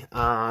play.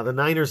 The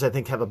Niners, I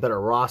think, have a better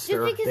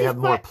roster. They have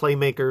more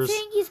playmakers.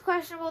 Saying he's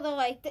questionable,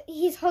 though,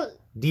 he's hurt.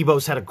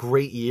 Debo's had a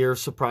great year,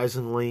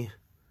 surprisingly.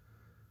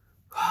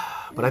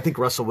 But I think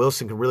Russell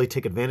Wilson can really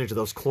take advantage of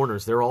those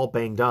corners. They're all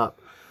banged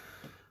up.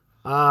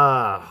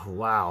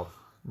 Wow.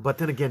 But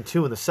then again,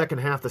 too, in the second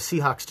half, the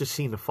Seahawks just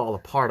seem to fall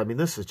apart. I mean,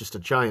 this is just a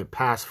giant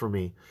pass for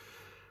me.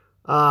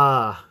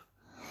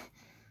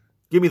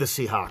 Give me the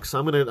Seahawks.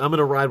 I'm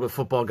gonna ride with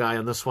football guy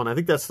on this one. I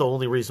think that's the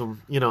only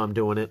reason I'm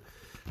doing it.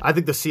 I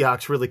think the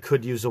Seahawks really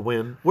could use a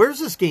win. Where's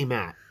this game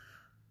at?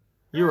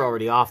 You're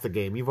already off the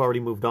game. You've already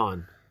moved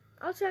on.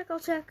 I'll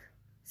check.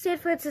 San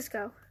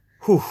Francisco.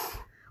 Whew.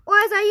 Or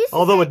as I used to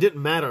Although say, it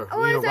didn't matter.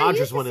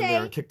 Rodgers went in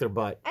there and kicked their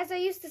butt. As I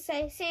used to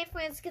say, San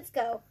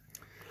Francisco.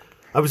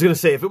 I was going to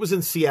say, if it was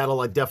in Seattle,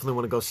 I definitely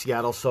want to go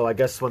Seattle. So I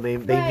guess when they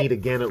meet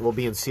again, it will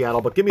be in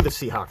Seattle. But give me the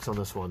Seahawks on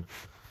this one.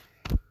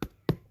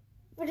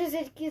 What does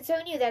it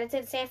concern you that it's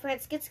in San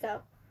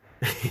Francisco?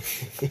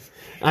 That's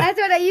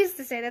what I used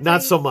to say.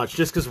 Not so much.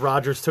 Just because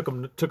Rodgers took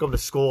them to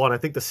school, and I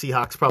think the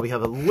Seahawks probably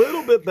have a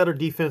little bit better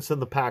defense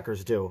than the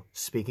Packers do.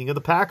 Speaking of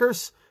the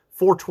Packers,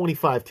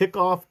 4:25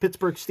 kickoff,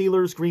 Pittsburgh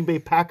Steelers, Green Bay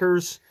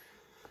Packers.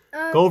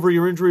 Go over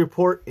your injury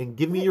report and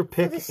give me your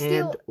pick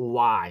and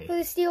why. For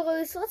the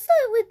Steelers, let's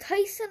start with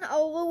Tyson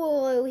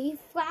Alualu. He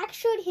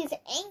fractured his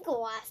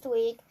ankle last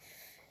week,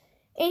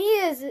 and he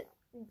is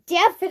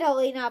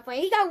definitely not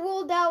playing. He got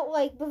ruled out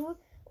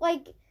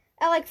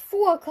at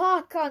 4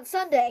 o'clock on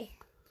Sunday.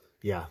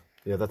 Yeah,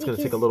 that's going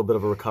to take a little bit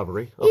of a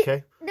recovery.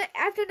 Okay.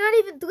 After not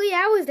even 3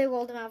 hours, they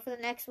rolled him out for the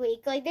next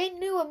week. They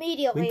knew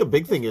immediately. I think the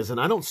big thing is, and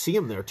I don't see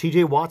him there,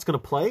 TJ Watt's going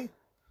to play?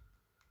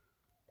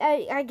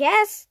 I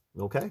guess.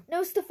 Okay.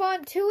 No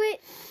Stephon Tuitt.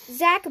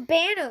 Zach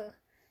Banner.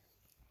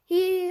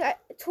 He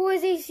tore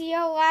his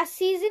ACL last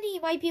season. He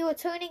might be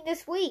returning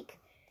this week.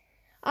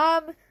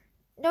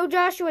 No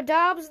Joshua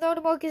Dobbs, no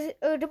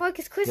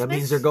DeMarcus Christmas. That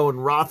means they're going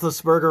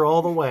Roethlisberger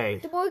all the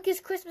way.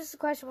 DeMarcus Christmas is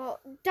questionable.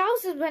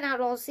 Dobbs has been out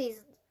all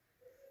season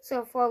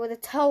so far with a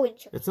toe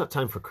injury. It's not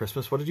time for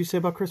Christmas. What did you say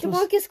about Christmas?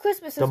 DeMarcus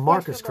Christmas is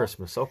DeMarcus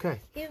Christmas, okay.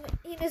 He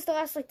missed the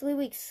last 3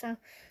 weeks. So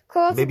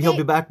maybe he'll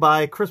be back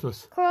by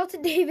Christmas.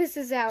 Carlton Davis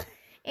is out.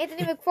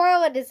 Anthony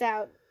McFarland is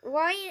out.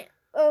 Ryan,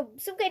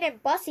 some guy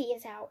named Bussy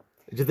is out.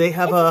 Do they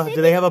have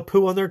a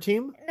poo on their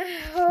team?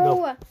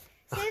 No.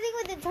 Same thing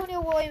with Antonio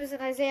Williams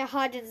and Isaiah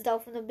Hodgins, though,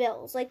 from the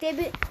Bills. Like,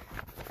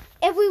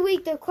 every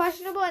week they're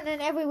questionable, and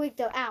then every week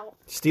they're out.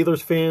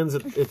 Steelers fans,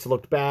 it's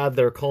looked bad.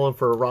 They're calling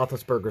for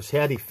Roethlisberger's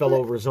head. He fell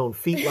over his own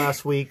feet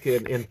last week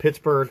in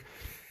Pittsburgh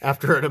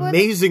after an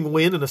amazing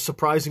win and a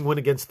surprising win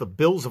against the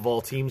Bills of all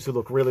teams, who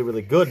look really,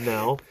 really good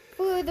now.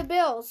 Who are the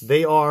Bills?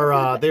 They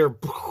are, they're...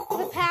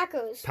 The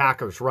Packers.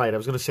 Packers, right. I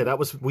was going to say, that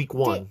was week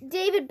 1.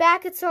 David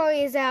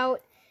Bakatsari is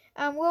out.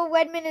 Will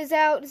Redmond is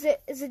out.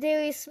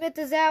 Zadarius Smith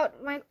is out.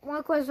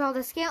 Marquez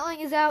Valdes-Scantling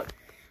is out.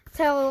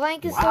 Tyler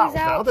Lancaster is out.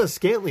 Wow,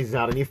 Valdes-Scantling's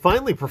out, and he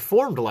finally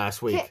performed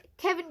last week.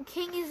 Kevin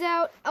King is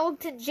out.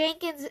 Kevin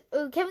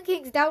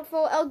King's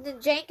doubtful.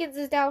 Elgton Jenkins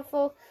is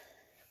doubtful.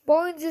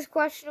 Barnes is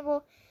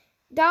questionable.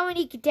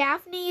 Dominique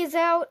Daphne is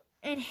out.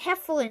 And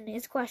Heflin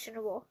is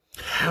questionable.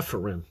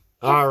 Heflin.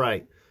 All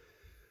right.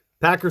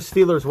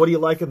 Packers-Steelers, what do you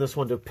like in this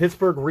one? Do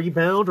Pittsburgh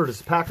rebound, or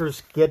does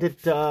Packers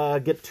get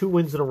 2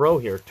 wins in a row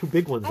here? 2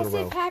 big ones in a row.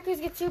 I say Packers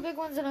get 2 big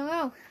ones in a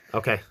row.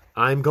 Okay.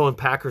 I'm going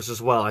Packers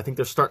as well. I think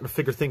they're starting to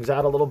figure things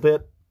out a little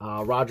bit.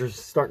 Rodgers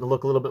is starting to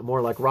look a little bit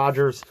more like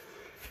Rodgers.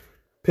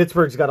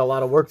 Pittsburgh's got a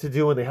lot of work to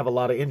do, and they have a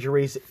lot of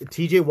injuries.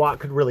 T.J. Watt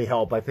could really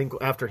help. I think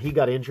after he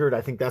got injured,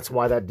 I think that's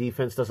why that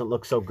defense doesn't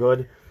look so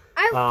good.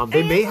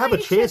 They may have a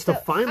chance to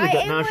finally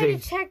get Najee. I am going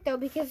to check, though,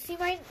 because he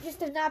might just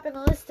have not been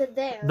listed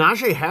there.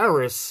 Najee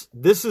Harris,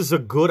 this is a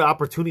good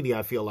opportunity,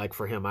 I feel like,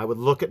 for him. I would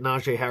look at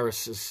Najee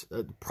Harris's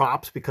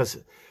props,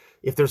 because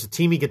if there's a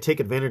team he could take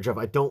advantage of,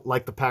 I don't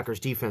like the Packers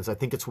defense. I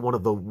think it's one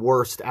of the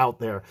worst out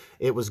there.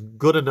 It was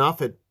good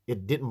enough. It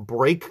didn't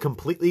break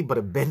completely, but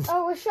it bent a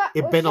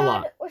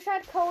lot.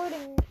 Rashad Cole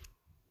and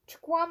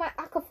Chukwuma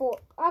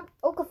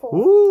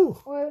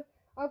Okafor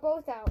are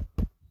both out.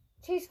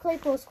 Chase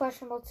Claypool is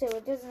questionable, too.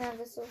 It doesn't have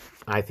this one.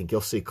 I think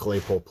you'll see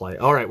Claypool play.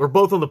 All right, we're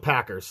both on the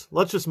Packers.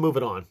 Let's just move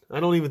it on. I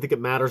don't even think it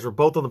matters. We're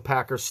both on the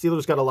Packers.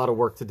 Steelers got a lot of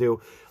work to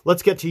do.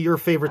 Let's get to your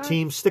favorite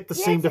team. Stick the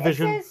same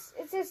division. It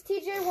says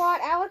T.J.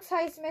 Watt, Alex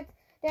Highsmith,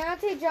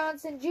 Deontay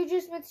Johnson,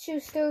 Juju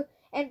Smith-Schuster,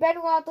 and Ben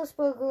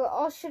Roethlisberger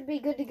all should be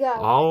good to go.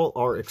 All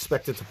are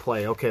expected to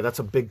play. Okay, that's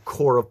a big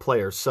core of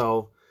players,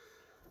 so...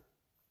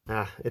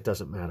 it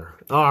doesn't matter.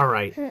 All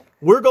right.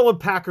 We're going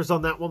Packers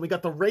on that one. We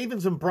got the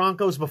Ravens and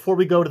Broncos before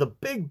we go to the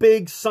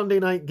big Sunday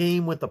night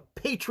game with the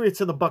Patriots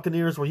and the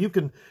Buccaneers, where you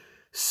can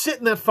sit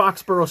in that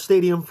Foxborough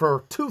Stadium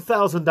for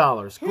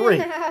 $2,000.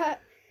 Great.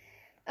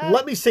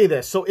 Let me say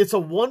this. So it's a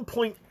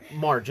 1-point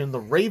margin. The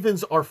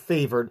Ravens are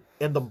favored,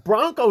 and the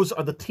Broncos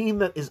are the team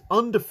that is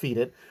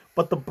undefeated.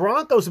 But the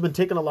Broncos have been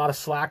taking a lot of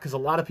slack because a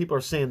lot of people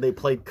are saying they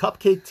played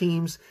cupcake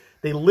teams.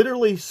 They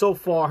literally so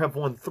far have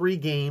won 3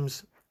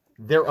 games.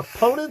 Their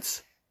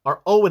opponents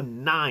are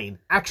 0-9.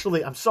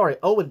 Actually, I'm sorry,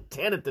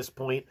 0-10 at this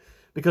point,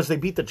 because they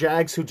beat the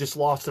Jags, who just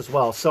lost as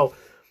well. So,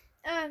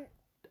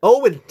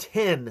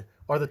 0-10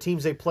 are the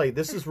teams they played.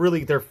 This is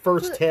really their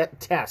first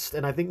test,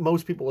 and I think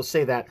most people will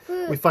say that.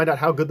 We find out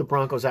how good the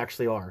Broncos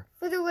actually are.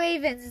 For the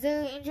Ravens,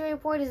 the injury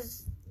report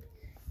is,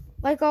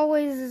 like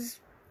always,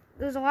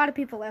 there's a lot of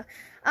people there.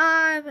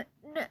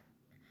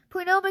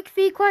 Pernell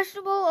McPhee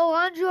questionable.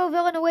 Alejandro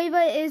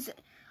Villanueva is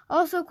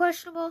also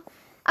questionable.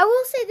 I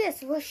will say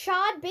this: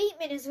 Rashad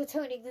Bateman is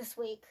returning this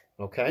week.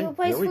 Okay, he will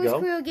play his first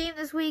career game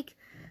this week.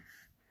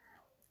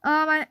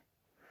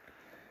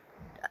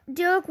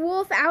 Derek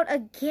Wolfe out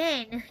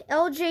again.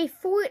 L.J.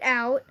 Fort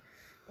out.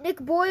 Nick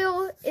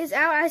Boyle is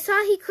out. I saw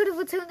he could have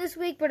returned this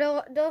week, but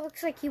it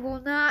looks like he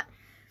will not.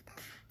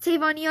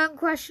 Tavon Young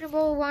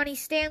questionable. Ronnie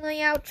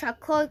Stanley out. Chuck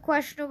Clark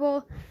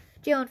questionable.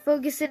 Jalen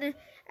Ferguson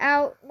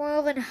out.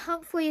 Marlon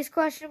Humphrey is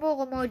questionable.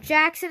 Lamar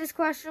Jackson is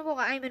questionable.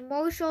 Iman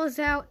Marshall is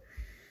out.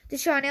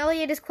 Deshaun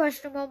Elliott is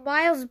questionable.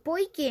 Miles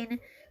Boykin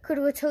could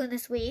return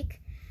this week.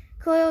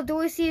 Khalil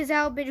Dorsey is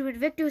out. Benjamin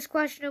Victor is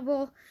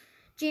questionable.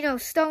 Geno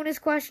Stone is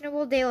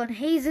questionable. Dalen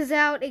Hayes is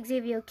out.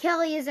 Xavier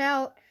Kelly is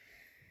out.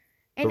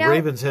 And the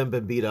Ravens haven't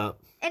been beat up.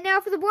 And now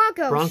for the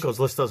Broncos. Broncos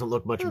list doesn't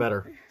look much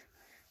better.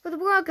 For the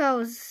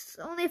Broncos,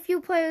 only a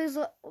few players,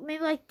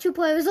 maybe like 2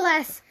 players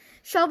less.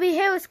 Shelby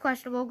Harris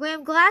questionable.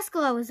 Graham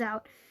Glasgow is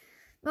out.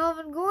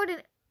 Melvin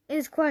Gordon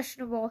is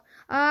questionable.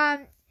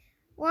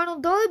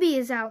 Ronald Darby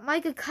is out.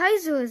 Micah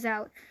Kaiser is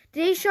out.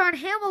 Deshaun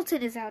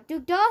Hamilton is out.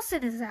 Duke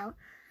Dawson is out.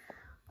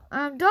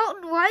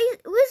 Dalton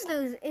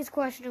Risner is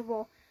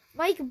questionable.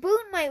 Mike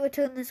Boone might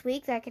return this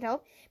week. That could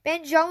help.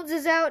 Ben Jones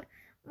is out.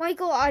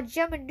 Michael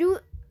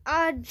Ajamudia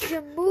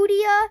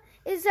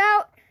is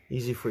out.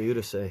 Easy for you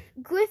to say.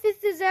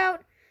 Griffith is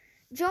out.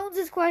 Jones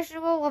is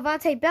questionable.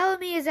 Levante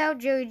Bellamy is out.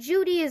 Jerry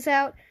Jeudy is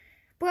out.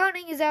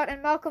 Browning is out,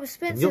 and Malcolm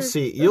Spencer. And you'll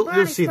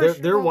see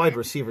their wide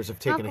receivers have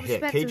taken a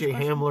hit. KJ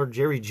Hamler,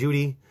 Jerry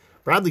Jeudy,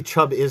 Bradley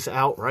Chubb is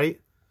out, right?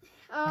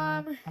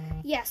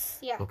 Yes,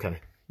 yeah. Okay.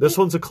 This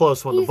one's a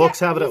close one. The books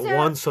have it at out.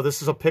 1, so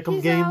this is a pick'em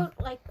He's game.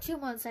 out like 2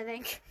 months, I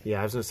think.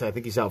 Yeah, I was going to say, I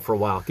think he's out for a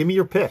while. Give me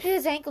your pick.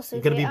 His ankle surgery.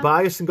 You going to be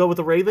biased and go with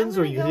the Ravens,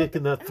 or are you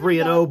picking the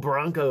 3-0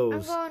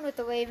 Broncos? I'm going with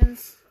the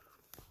Ravens.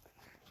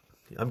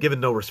 I'm giving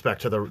no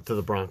respect to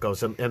the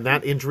Broncos. And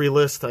that injury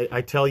list,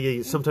 I tell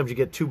you, sometimes you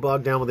get too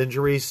bogged down with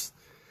injuries.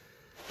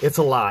 It's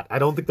a lot. I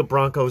don't think the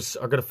Broncos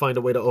are going to find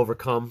a way to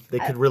overcome. They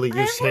could really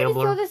use Hamler. I'm going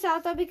to throw this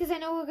out, though, because I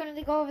know we're going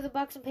to go over the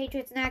Bucs and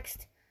Patriots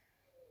next.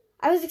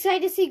 I was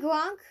excited to see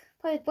Gronk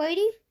play with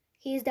Brady.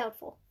 He is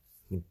doubtful.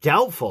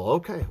 Doubtful?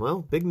 Okay,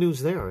 well, big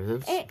news there. I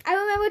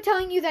remember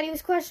telling you that he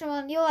was questionable,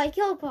 and you're like,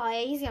 he'll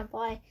play. He's going to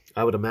play.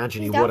 I would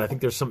imagine He's you would. doubtful. I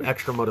think there's some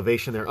extra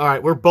motivation there. All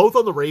right, we're both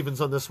on the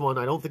Ravens on this one.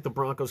 I don't think the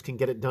Broncos can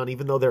get it done,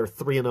 even though they're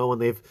 3-0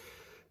 and they've,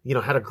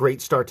 had a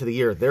great start to the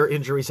year. Their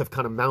injuries have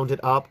kind of mounted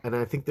up, and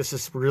I think this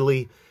is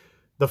really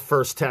the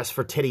first test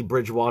for Teddy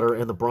Bridgewater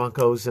and the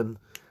Broncos, and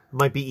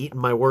might be eating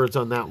my words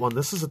on that one.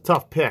 This is a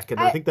tough pick, and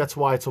I think that's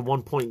why it's a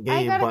 1-point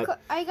game.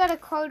 I got a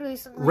card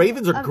recently.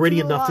 Ravens are gritty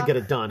enough to get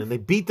it done, and they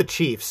beat the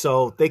Chiefs,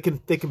 so they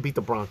can beat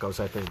the Broncos,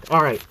 I think.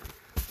 All right,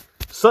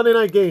 Sunday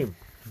night game,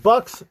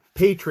 Bucs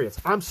Patriots.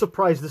 I'm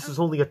surprised this is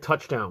only a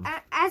touchdown.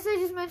 As I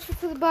just mentioned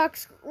for the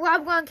Bucs,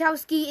 Rob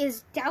Gronkowski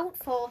is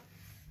doubtful.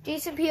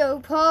 Jason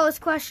Pierre-Paul is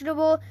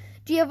questionable.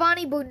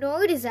 Giovanni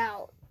Bernard is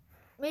out.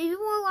 Maybe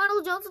more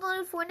Ronald Jones and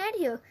Leonard Fournette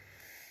here.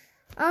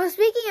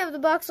 Speaking of the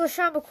Bucs,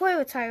 LaShawn McCoy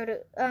retired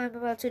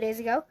about 2 days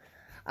ago.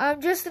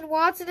 Justin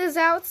Watson is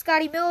out.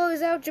 Scotty Miller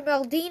is out.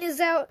 Jamel Dean is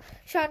out.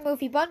 Sean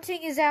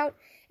Murphy-Bunting is out.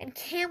 And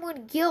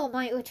Cameron Gill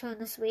might return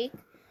this week.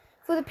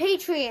 For the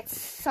Patriots,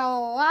 it's a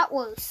lot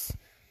worse.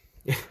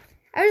 I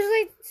would just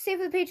like to say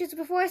for the Patriots,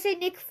 before I say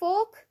Nick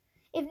Folk,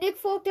 if Nick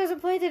Folk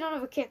doesn't play, they don't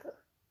have a kicker.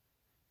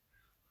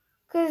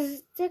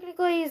 Because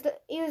technically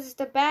he was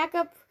the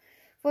backup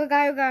for a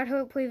guy who got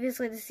hurt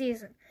previously this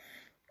season.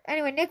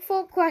 Anyway, Nick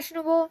Folk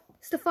questionable.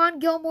 Stephon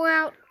Gilmore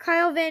out.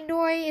 Kyle Van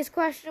Noy is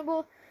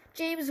questionable.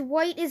 James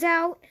White is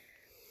out.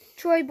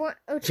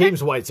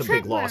 James White's a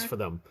big loss for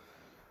them.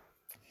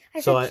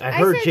 I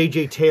heard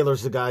J.J.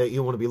 Taylor's the guy that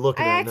you want to be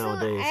looking at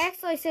nowadays. I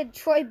actually said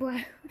Troy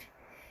Brown.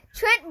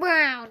 Trent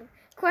Brown,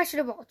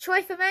 questionable.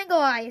 Troy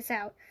Famangolai is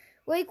out.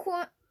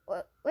 Raekwon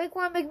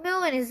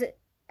McMillan is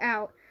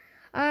out.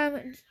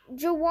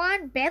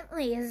 Jawan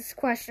Bentley is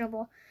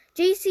questionable.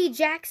 J.C.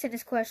 Jackson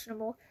is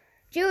questionable.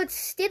 Jared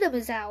Stidham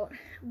is out.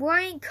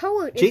 Brian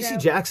Cowart is out. J.C.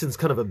 Jackson's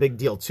kind of a big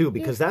deal, too,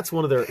 because that's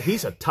one of their...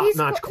 He's a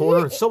top-notch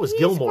corner, and so is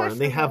Gilmore, and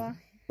they have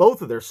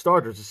both of their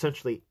starters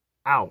essentially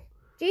out.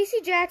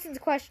 J.C. Jackson's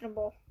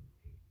questionable.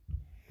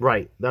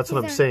 Right, that's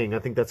what I'm saying. I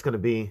think that's going to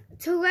be...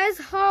 Terez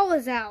Hall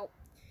is out.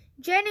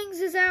 Jennings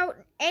is out.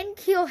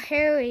 N'Keal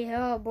Harry,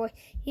 oh boy,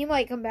 he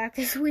might come back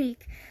this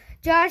week.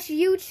 Josh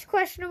Uch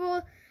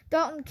questionable.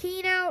 Dalton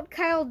Keene out.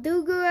 Kyle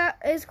Duggar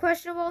is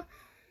questionable.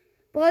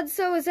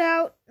 Bledsoe is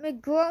out.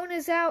 McGrone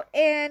is out.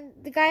 And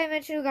the guy I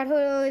mentioned who got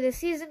hurt earlier this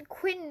season,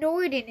 Quinn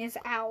Nordin, is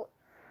out.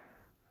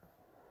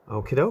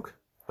 Okie doke.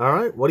 All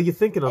right, what are you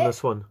thinking on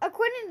this one?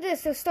 According to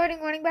this, the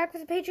starting running back for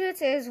the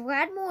Patriots is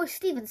Radmore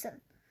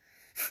Stevenson.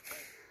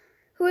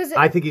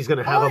 I think he's going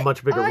to have a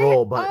much bigger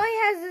role, but all he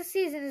has this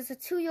season is a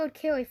 2-yard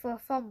carry for a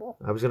fumble.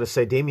 I was going to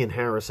say Damian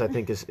Harris, I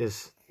think,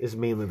 is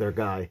mainly their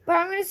guy. But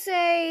I'm going to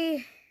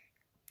say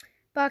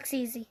Bucs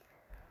easy.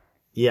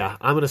 Yeah,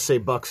 I'm going to say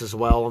Bucs as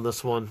well on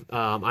this one.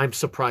 I'm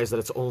surprised that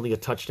it's only a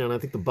touchdown. I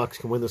think the Bucs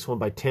can win this one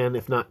by 10,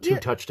 if not 2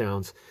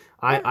 touchdowns.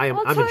 I'm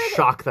in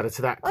shock that it's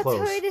that close.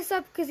 Let's hurry this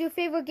up because your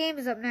favorite game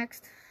is up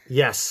next.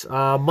 Yes,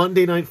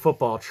 Monday Night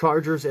Football,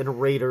 Chargers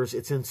and Raiders.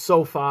 It's in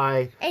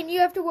SoFi. And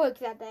you have to work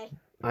that day.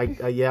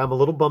 Yeah, I'm a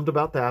little bummed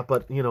about that,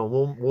 but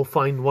we'll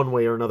find one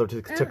way or another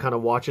to kind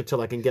of watch it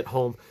till I can get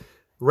home.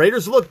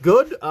 Raiders look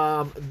good.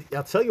 I'll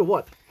tell you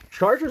what,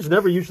 Chargers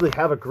never usually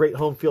have a great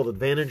home field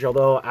advantage,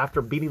 although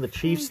after beating the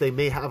Chiefs, they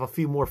may have a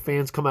few more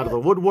fans come out of the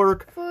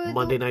woodwork.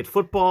 Monday Night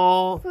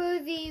Football,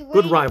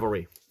 good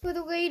rivalry. For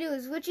the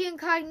Raiders, Richie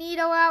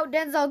Incognito out,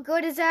 Denzel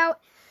Good is out,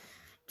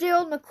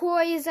 Gerald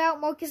McCoy is out,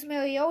 Marcus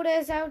Mariota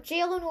is out,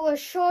 Jalen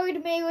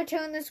Richard may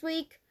return this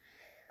week,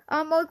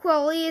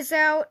 Marquel Lee is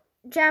out,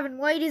 Javin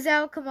White is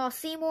out, Kamal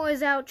Seymour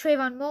is out,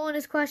 Trayvon Mullen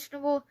is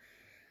questionable.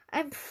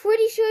 I'm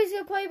pretty sure he's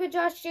going to play, but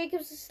Josh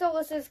Jacobs is still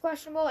listed as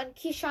questionable, and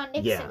Keyshawn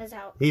Nixon is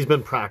out. He's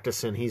been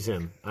practicing. He's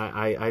in.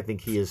 I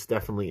think he is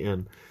definitely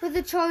in. For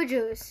the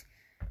Chargers,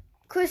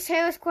 Chris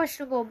Harris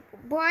questionable.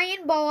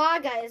 Brian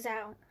Balaga is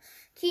out.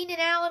 Keenan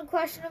Allen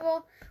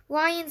questionable.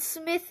 Ryan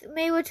Smith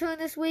may return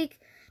this week.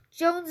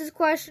 Jones is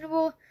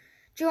questionable.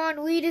 John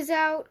Reed is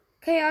out.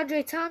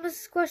 Keandre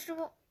Thomas is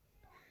questionable.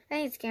 I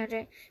think it's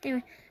Keandre.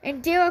 Anyway,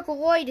 and Derek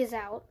Lloyd is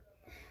out.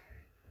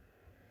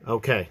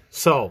 Okay,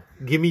 so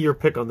give me your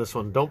pick on this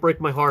one. Don't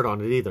break my heart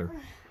on it either.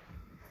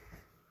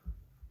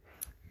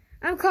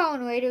 I'm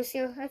calling Raiders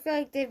here. I feel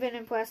like they've been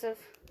impressive.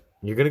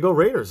 You're going to go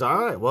Raiders.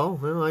 All right, well,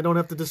 I don't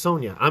have to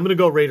disown you. I'm going to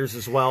go Raiders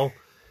as well.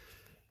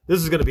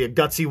 This is going to be a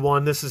gutsy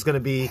one. This is going to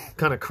be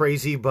kind of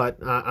crazy,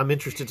 but I'm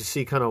interested to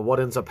see kind of what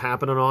ends up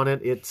happening on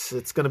it.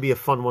 It's going to be a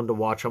fun one to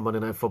watch on Monday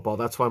Night Football.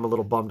 That's why I'm a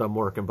little bummed I'm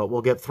working, but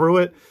we'll get through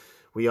it.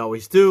 We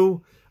always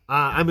do.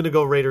 I'm going to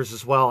go Raiders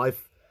as well.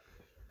 I've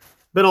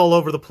been all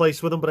over the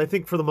place with them, but I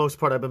think for the most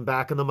part I've been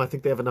backing them. I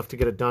think they have enough to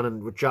get it done,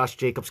 and with Josh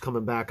Jacobs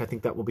coming back, I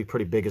think that will be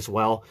pretty big as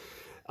well.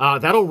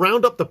 That'll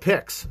round up the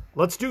picks.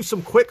 Let's do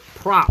some quick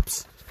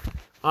props.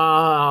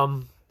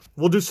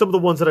 We'll do some of the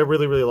ones that I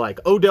really, really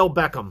like. Odell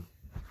Beckham.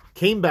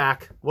 Came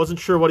back, wasn't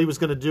sure what he was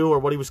going to do or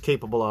what he was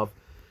capable of.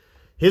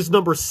 His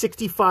number is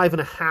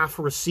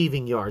 65.5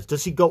 receiving yards.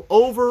 Does he go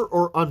over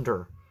or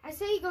under? I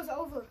say he goes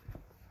over.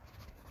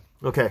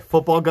 Okay,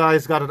 football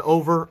guy's got an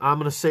over. I'm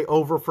going to say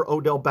over for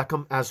Odell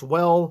Beckham as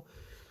well.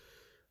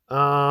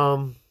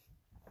 Hunter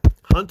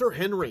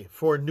Henry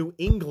for New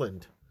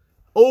England.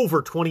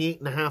 Over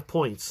 28.5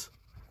 points.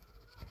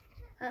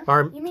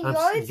 Huh? You mean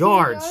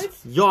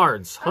yards?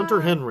 Yards. Hunter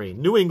Henry.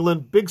 New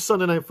England, big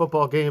Sunday Night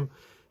Football game.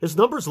 His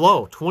number's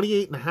low,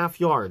 28.5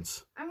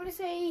 yards. I'm going to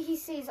say he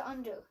stays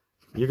under.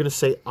 You're going to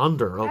say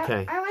under,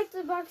 okay. I like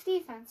the Bucs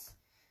defense.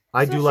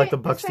 I do like the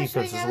Bucs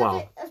defense as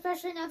well.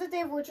 Especially now that they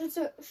have Richard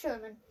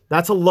Sherman.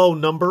 That's a low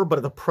number,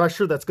 but the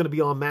pressure that's going to be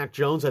on Mac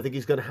Jones, I think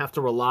he's going to have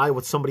to rely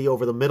with somebody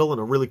over the middle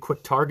and a really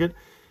quick target.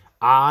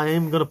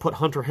 I'm going to put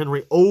Hunter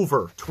Henry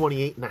over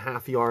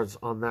 28.5 yards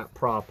on that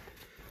prop.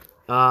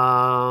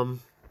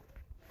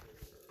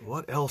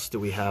 What else do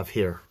we have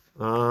here?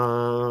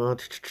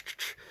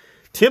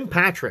 Tim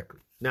Patrick.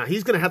 Now,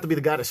 he's going to have to be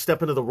the guy to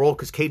step into the role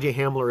because KJ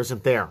Hamler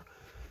isn't there.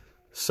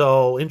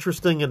 So,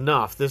 interesting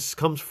enough, this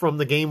comes from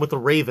the game with the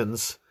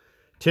Ravens.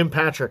 Tim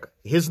Patrick,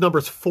 his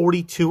number's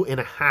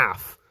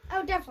 42.5.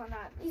 Oh, definitely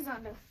not. He's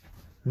under.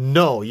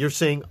 No, you're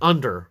saying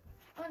under.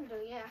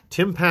 Under, yeah.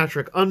 Tim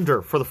Patrick,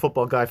 under for the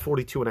football guy,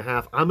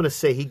 42.5. I'm going to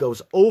say he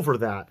goes over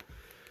that.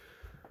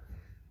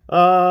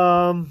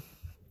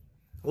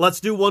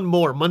 Let's do one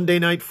more. Monday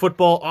Night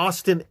Football,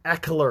 Austin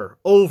Eckler,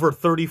 over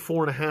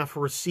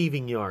 34.5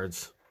 receiving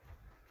yards.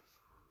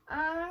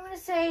 I'm going to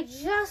say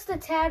just a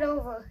tad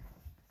over.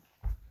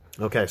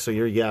 Okay, so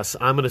you're yes.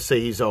 I'm going to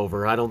say he's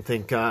over. I don't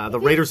think the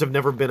Raiders have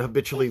never been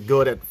habitually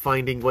good at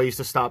finding ways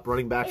to stop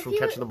running backs from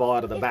catching the ball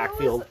out of the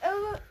backfield.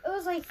 It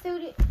was like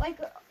 30, like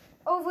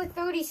over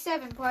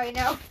 37 probably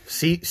now.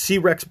 See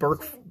Rex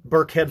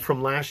Burkhead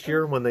from last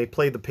year when they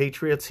played the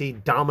Patriots. He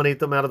dominated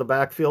them out of the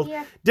backfield.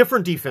 Yeah.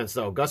 Different defense,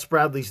 though. Gus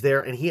Bradley's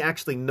there, and he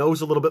actually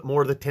knows a little bit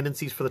more of the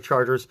tendencies for the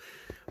Chargers.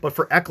 But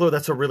for Eckler,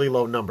 that's a really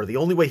low number. The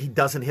only way he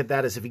doesn't hit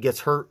that is if he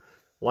gets hurt,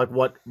 like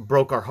what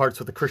broke our hearts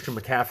with the Christian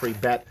McCaffrey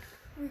bet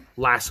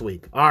last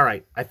week. All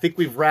right, I think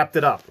we've wrapped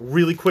it up.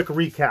 Really quick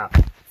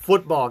recap.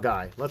 Football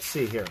guy. Let's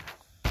see here.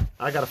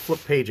 I got to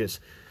flip pages.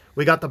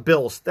 We got the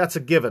Bills. That's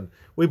a given.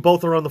 We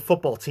both are on the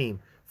football team.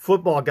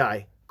 Football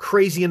guy.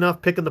 Crazy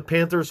enough picking the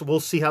Panthers. We'll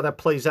see how that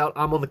plays out.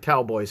 I'm on the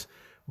Cowboys.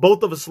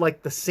 Both of us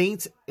like the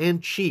Saints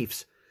and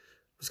Chiefs.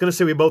 I was going to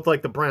say we both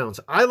like the Browns.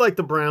 I like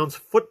the Browns.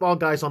 Football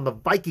guy's on the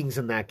Vikings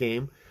in that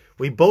game.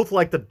 We both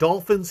like the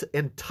Dolphins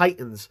and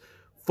Titans.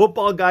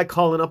 Football guy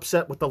calling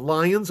upset with the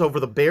Lions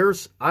over the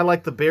Bears. I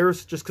like the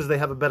Bears just because they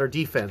have a better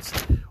defense.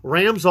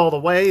 Rams all the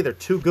way. They're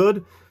too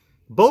good.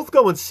 Both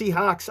going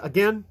Seahawks.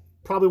 Again,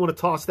 probably want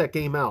to toss that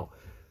game out.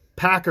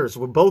 Packers.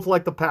 We both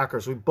like the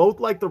Packers. We both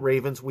like the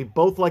Ravens. We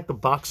both like the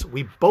Bucks.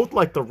 We both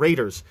like the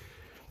Raiders.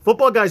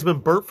 Football guy's been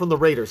burnt from the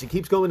Raiders. He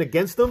keeps going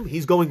against them.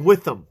 He's going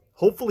with them.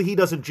 Hopefully he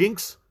doesn't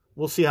jinx.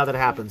 We'll see how that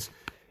happens.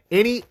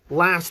 Any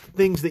last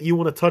things that you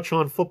want to touch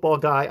on, football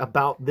guy,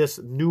 about this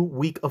new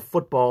week of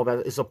football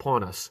that is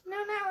upon us? No,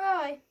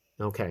 not really.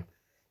 Okay.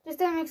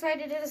 Just I'm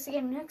excited to do this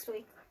again next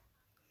week.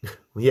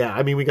 Yeah,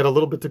 I mean, we got a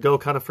little bit to go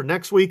kind of for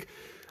next week.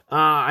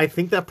 I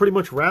think that pretty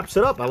much wraps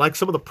it up. I like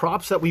some of the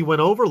props that we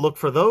went over. Look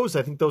for those.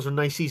 I think those are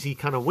nice, easy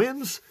kind of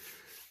wins.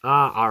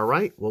 All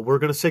right. Well, we're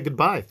going to say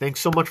goodbye.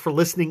 Thanks so much for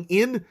listening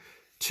in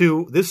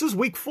to, this is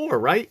week 4,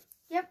 right?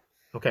 Yep.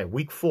 Okay,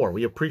 week 4.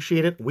 We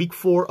appreciate it. Week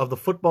 4 of the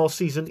football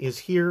season is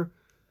here.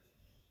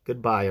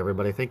 Goodbye,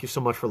 everybody. Thank you so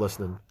much for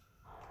listening.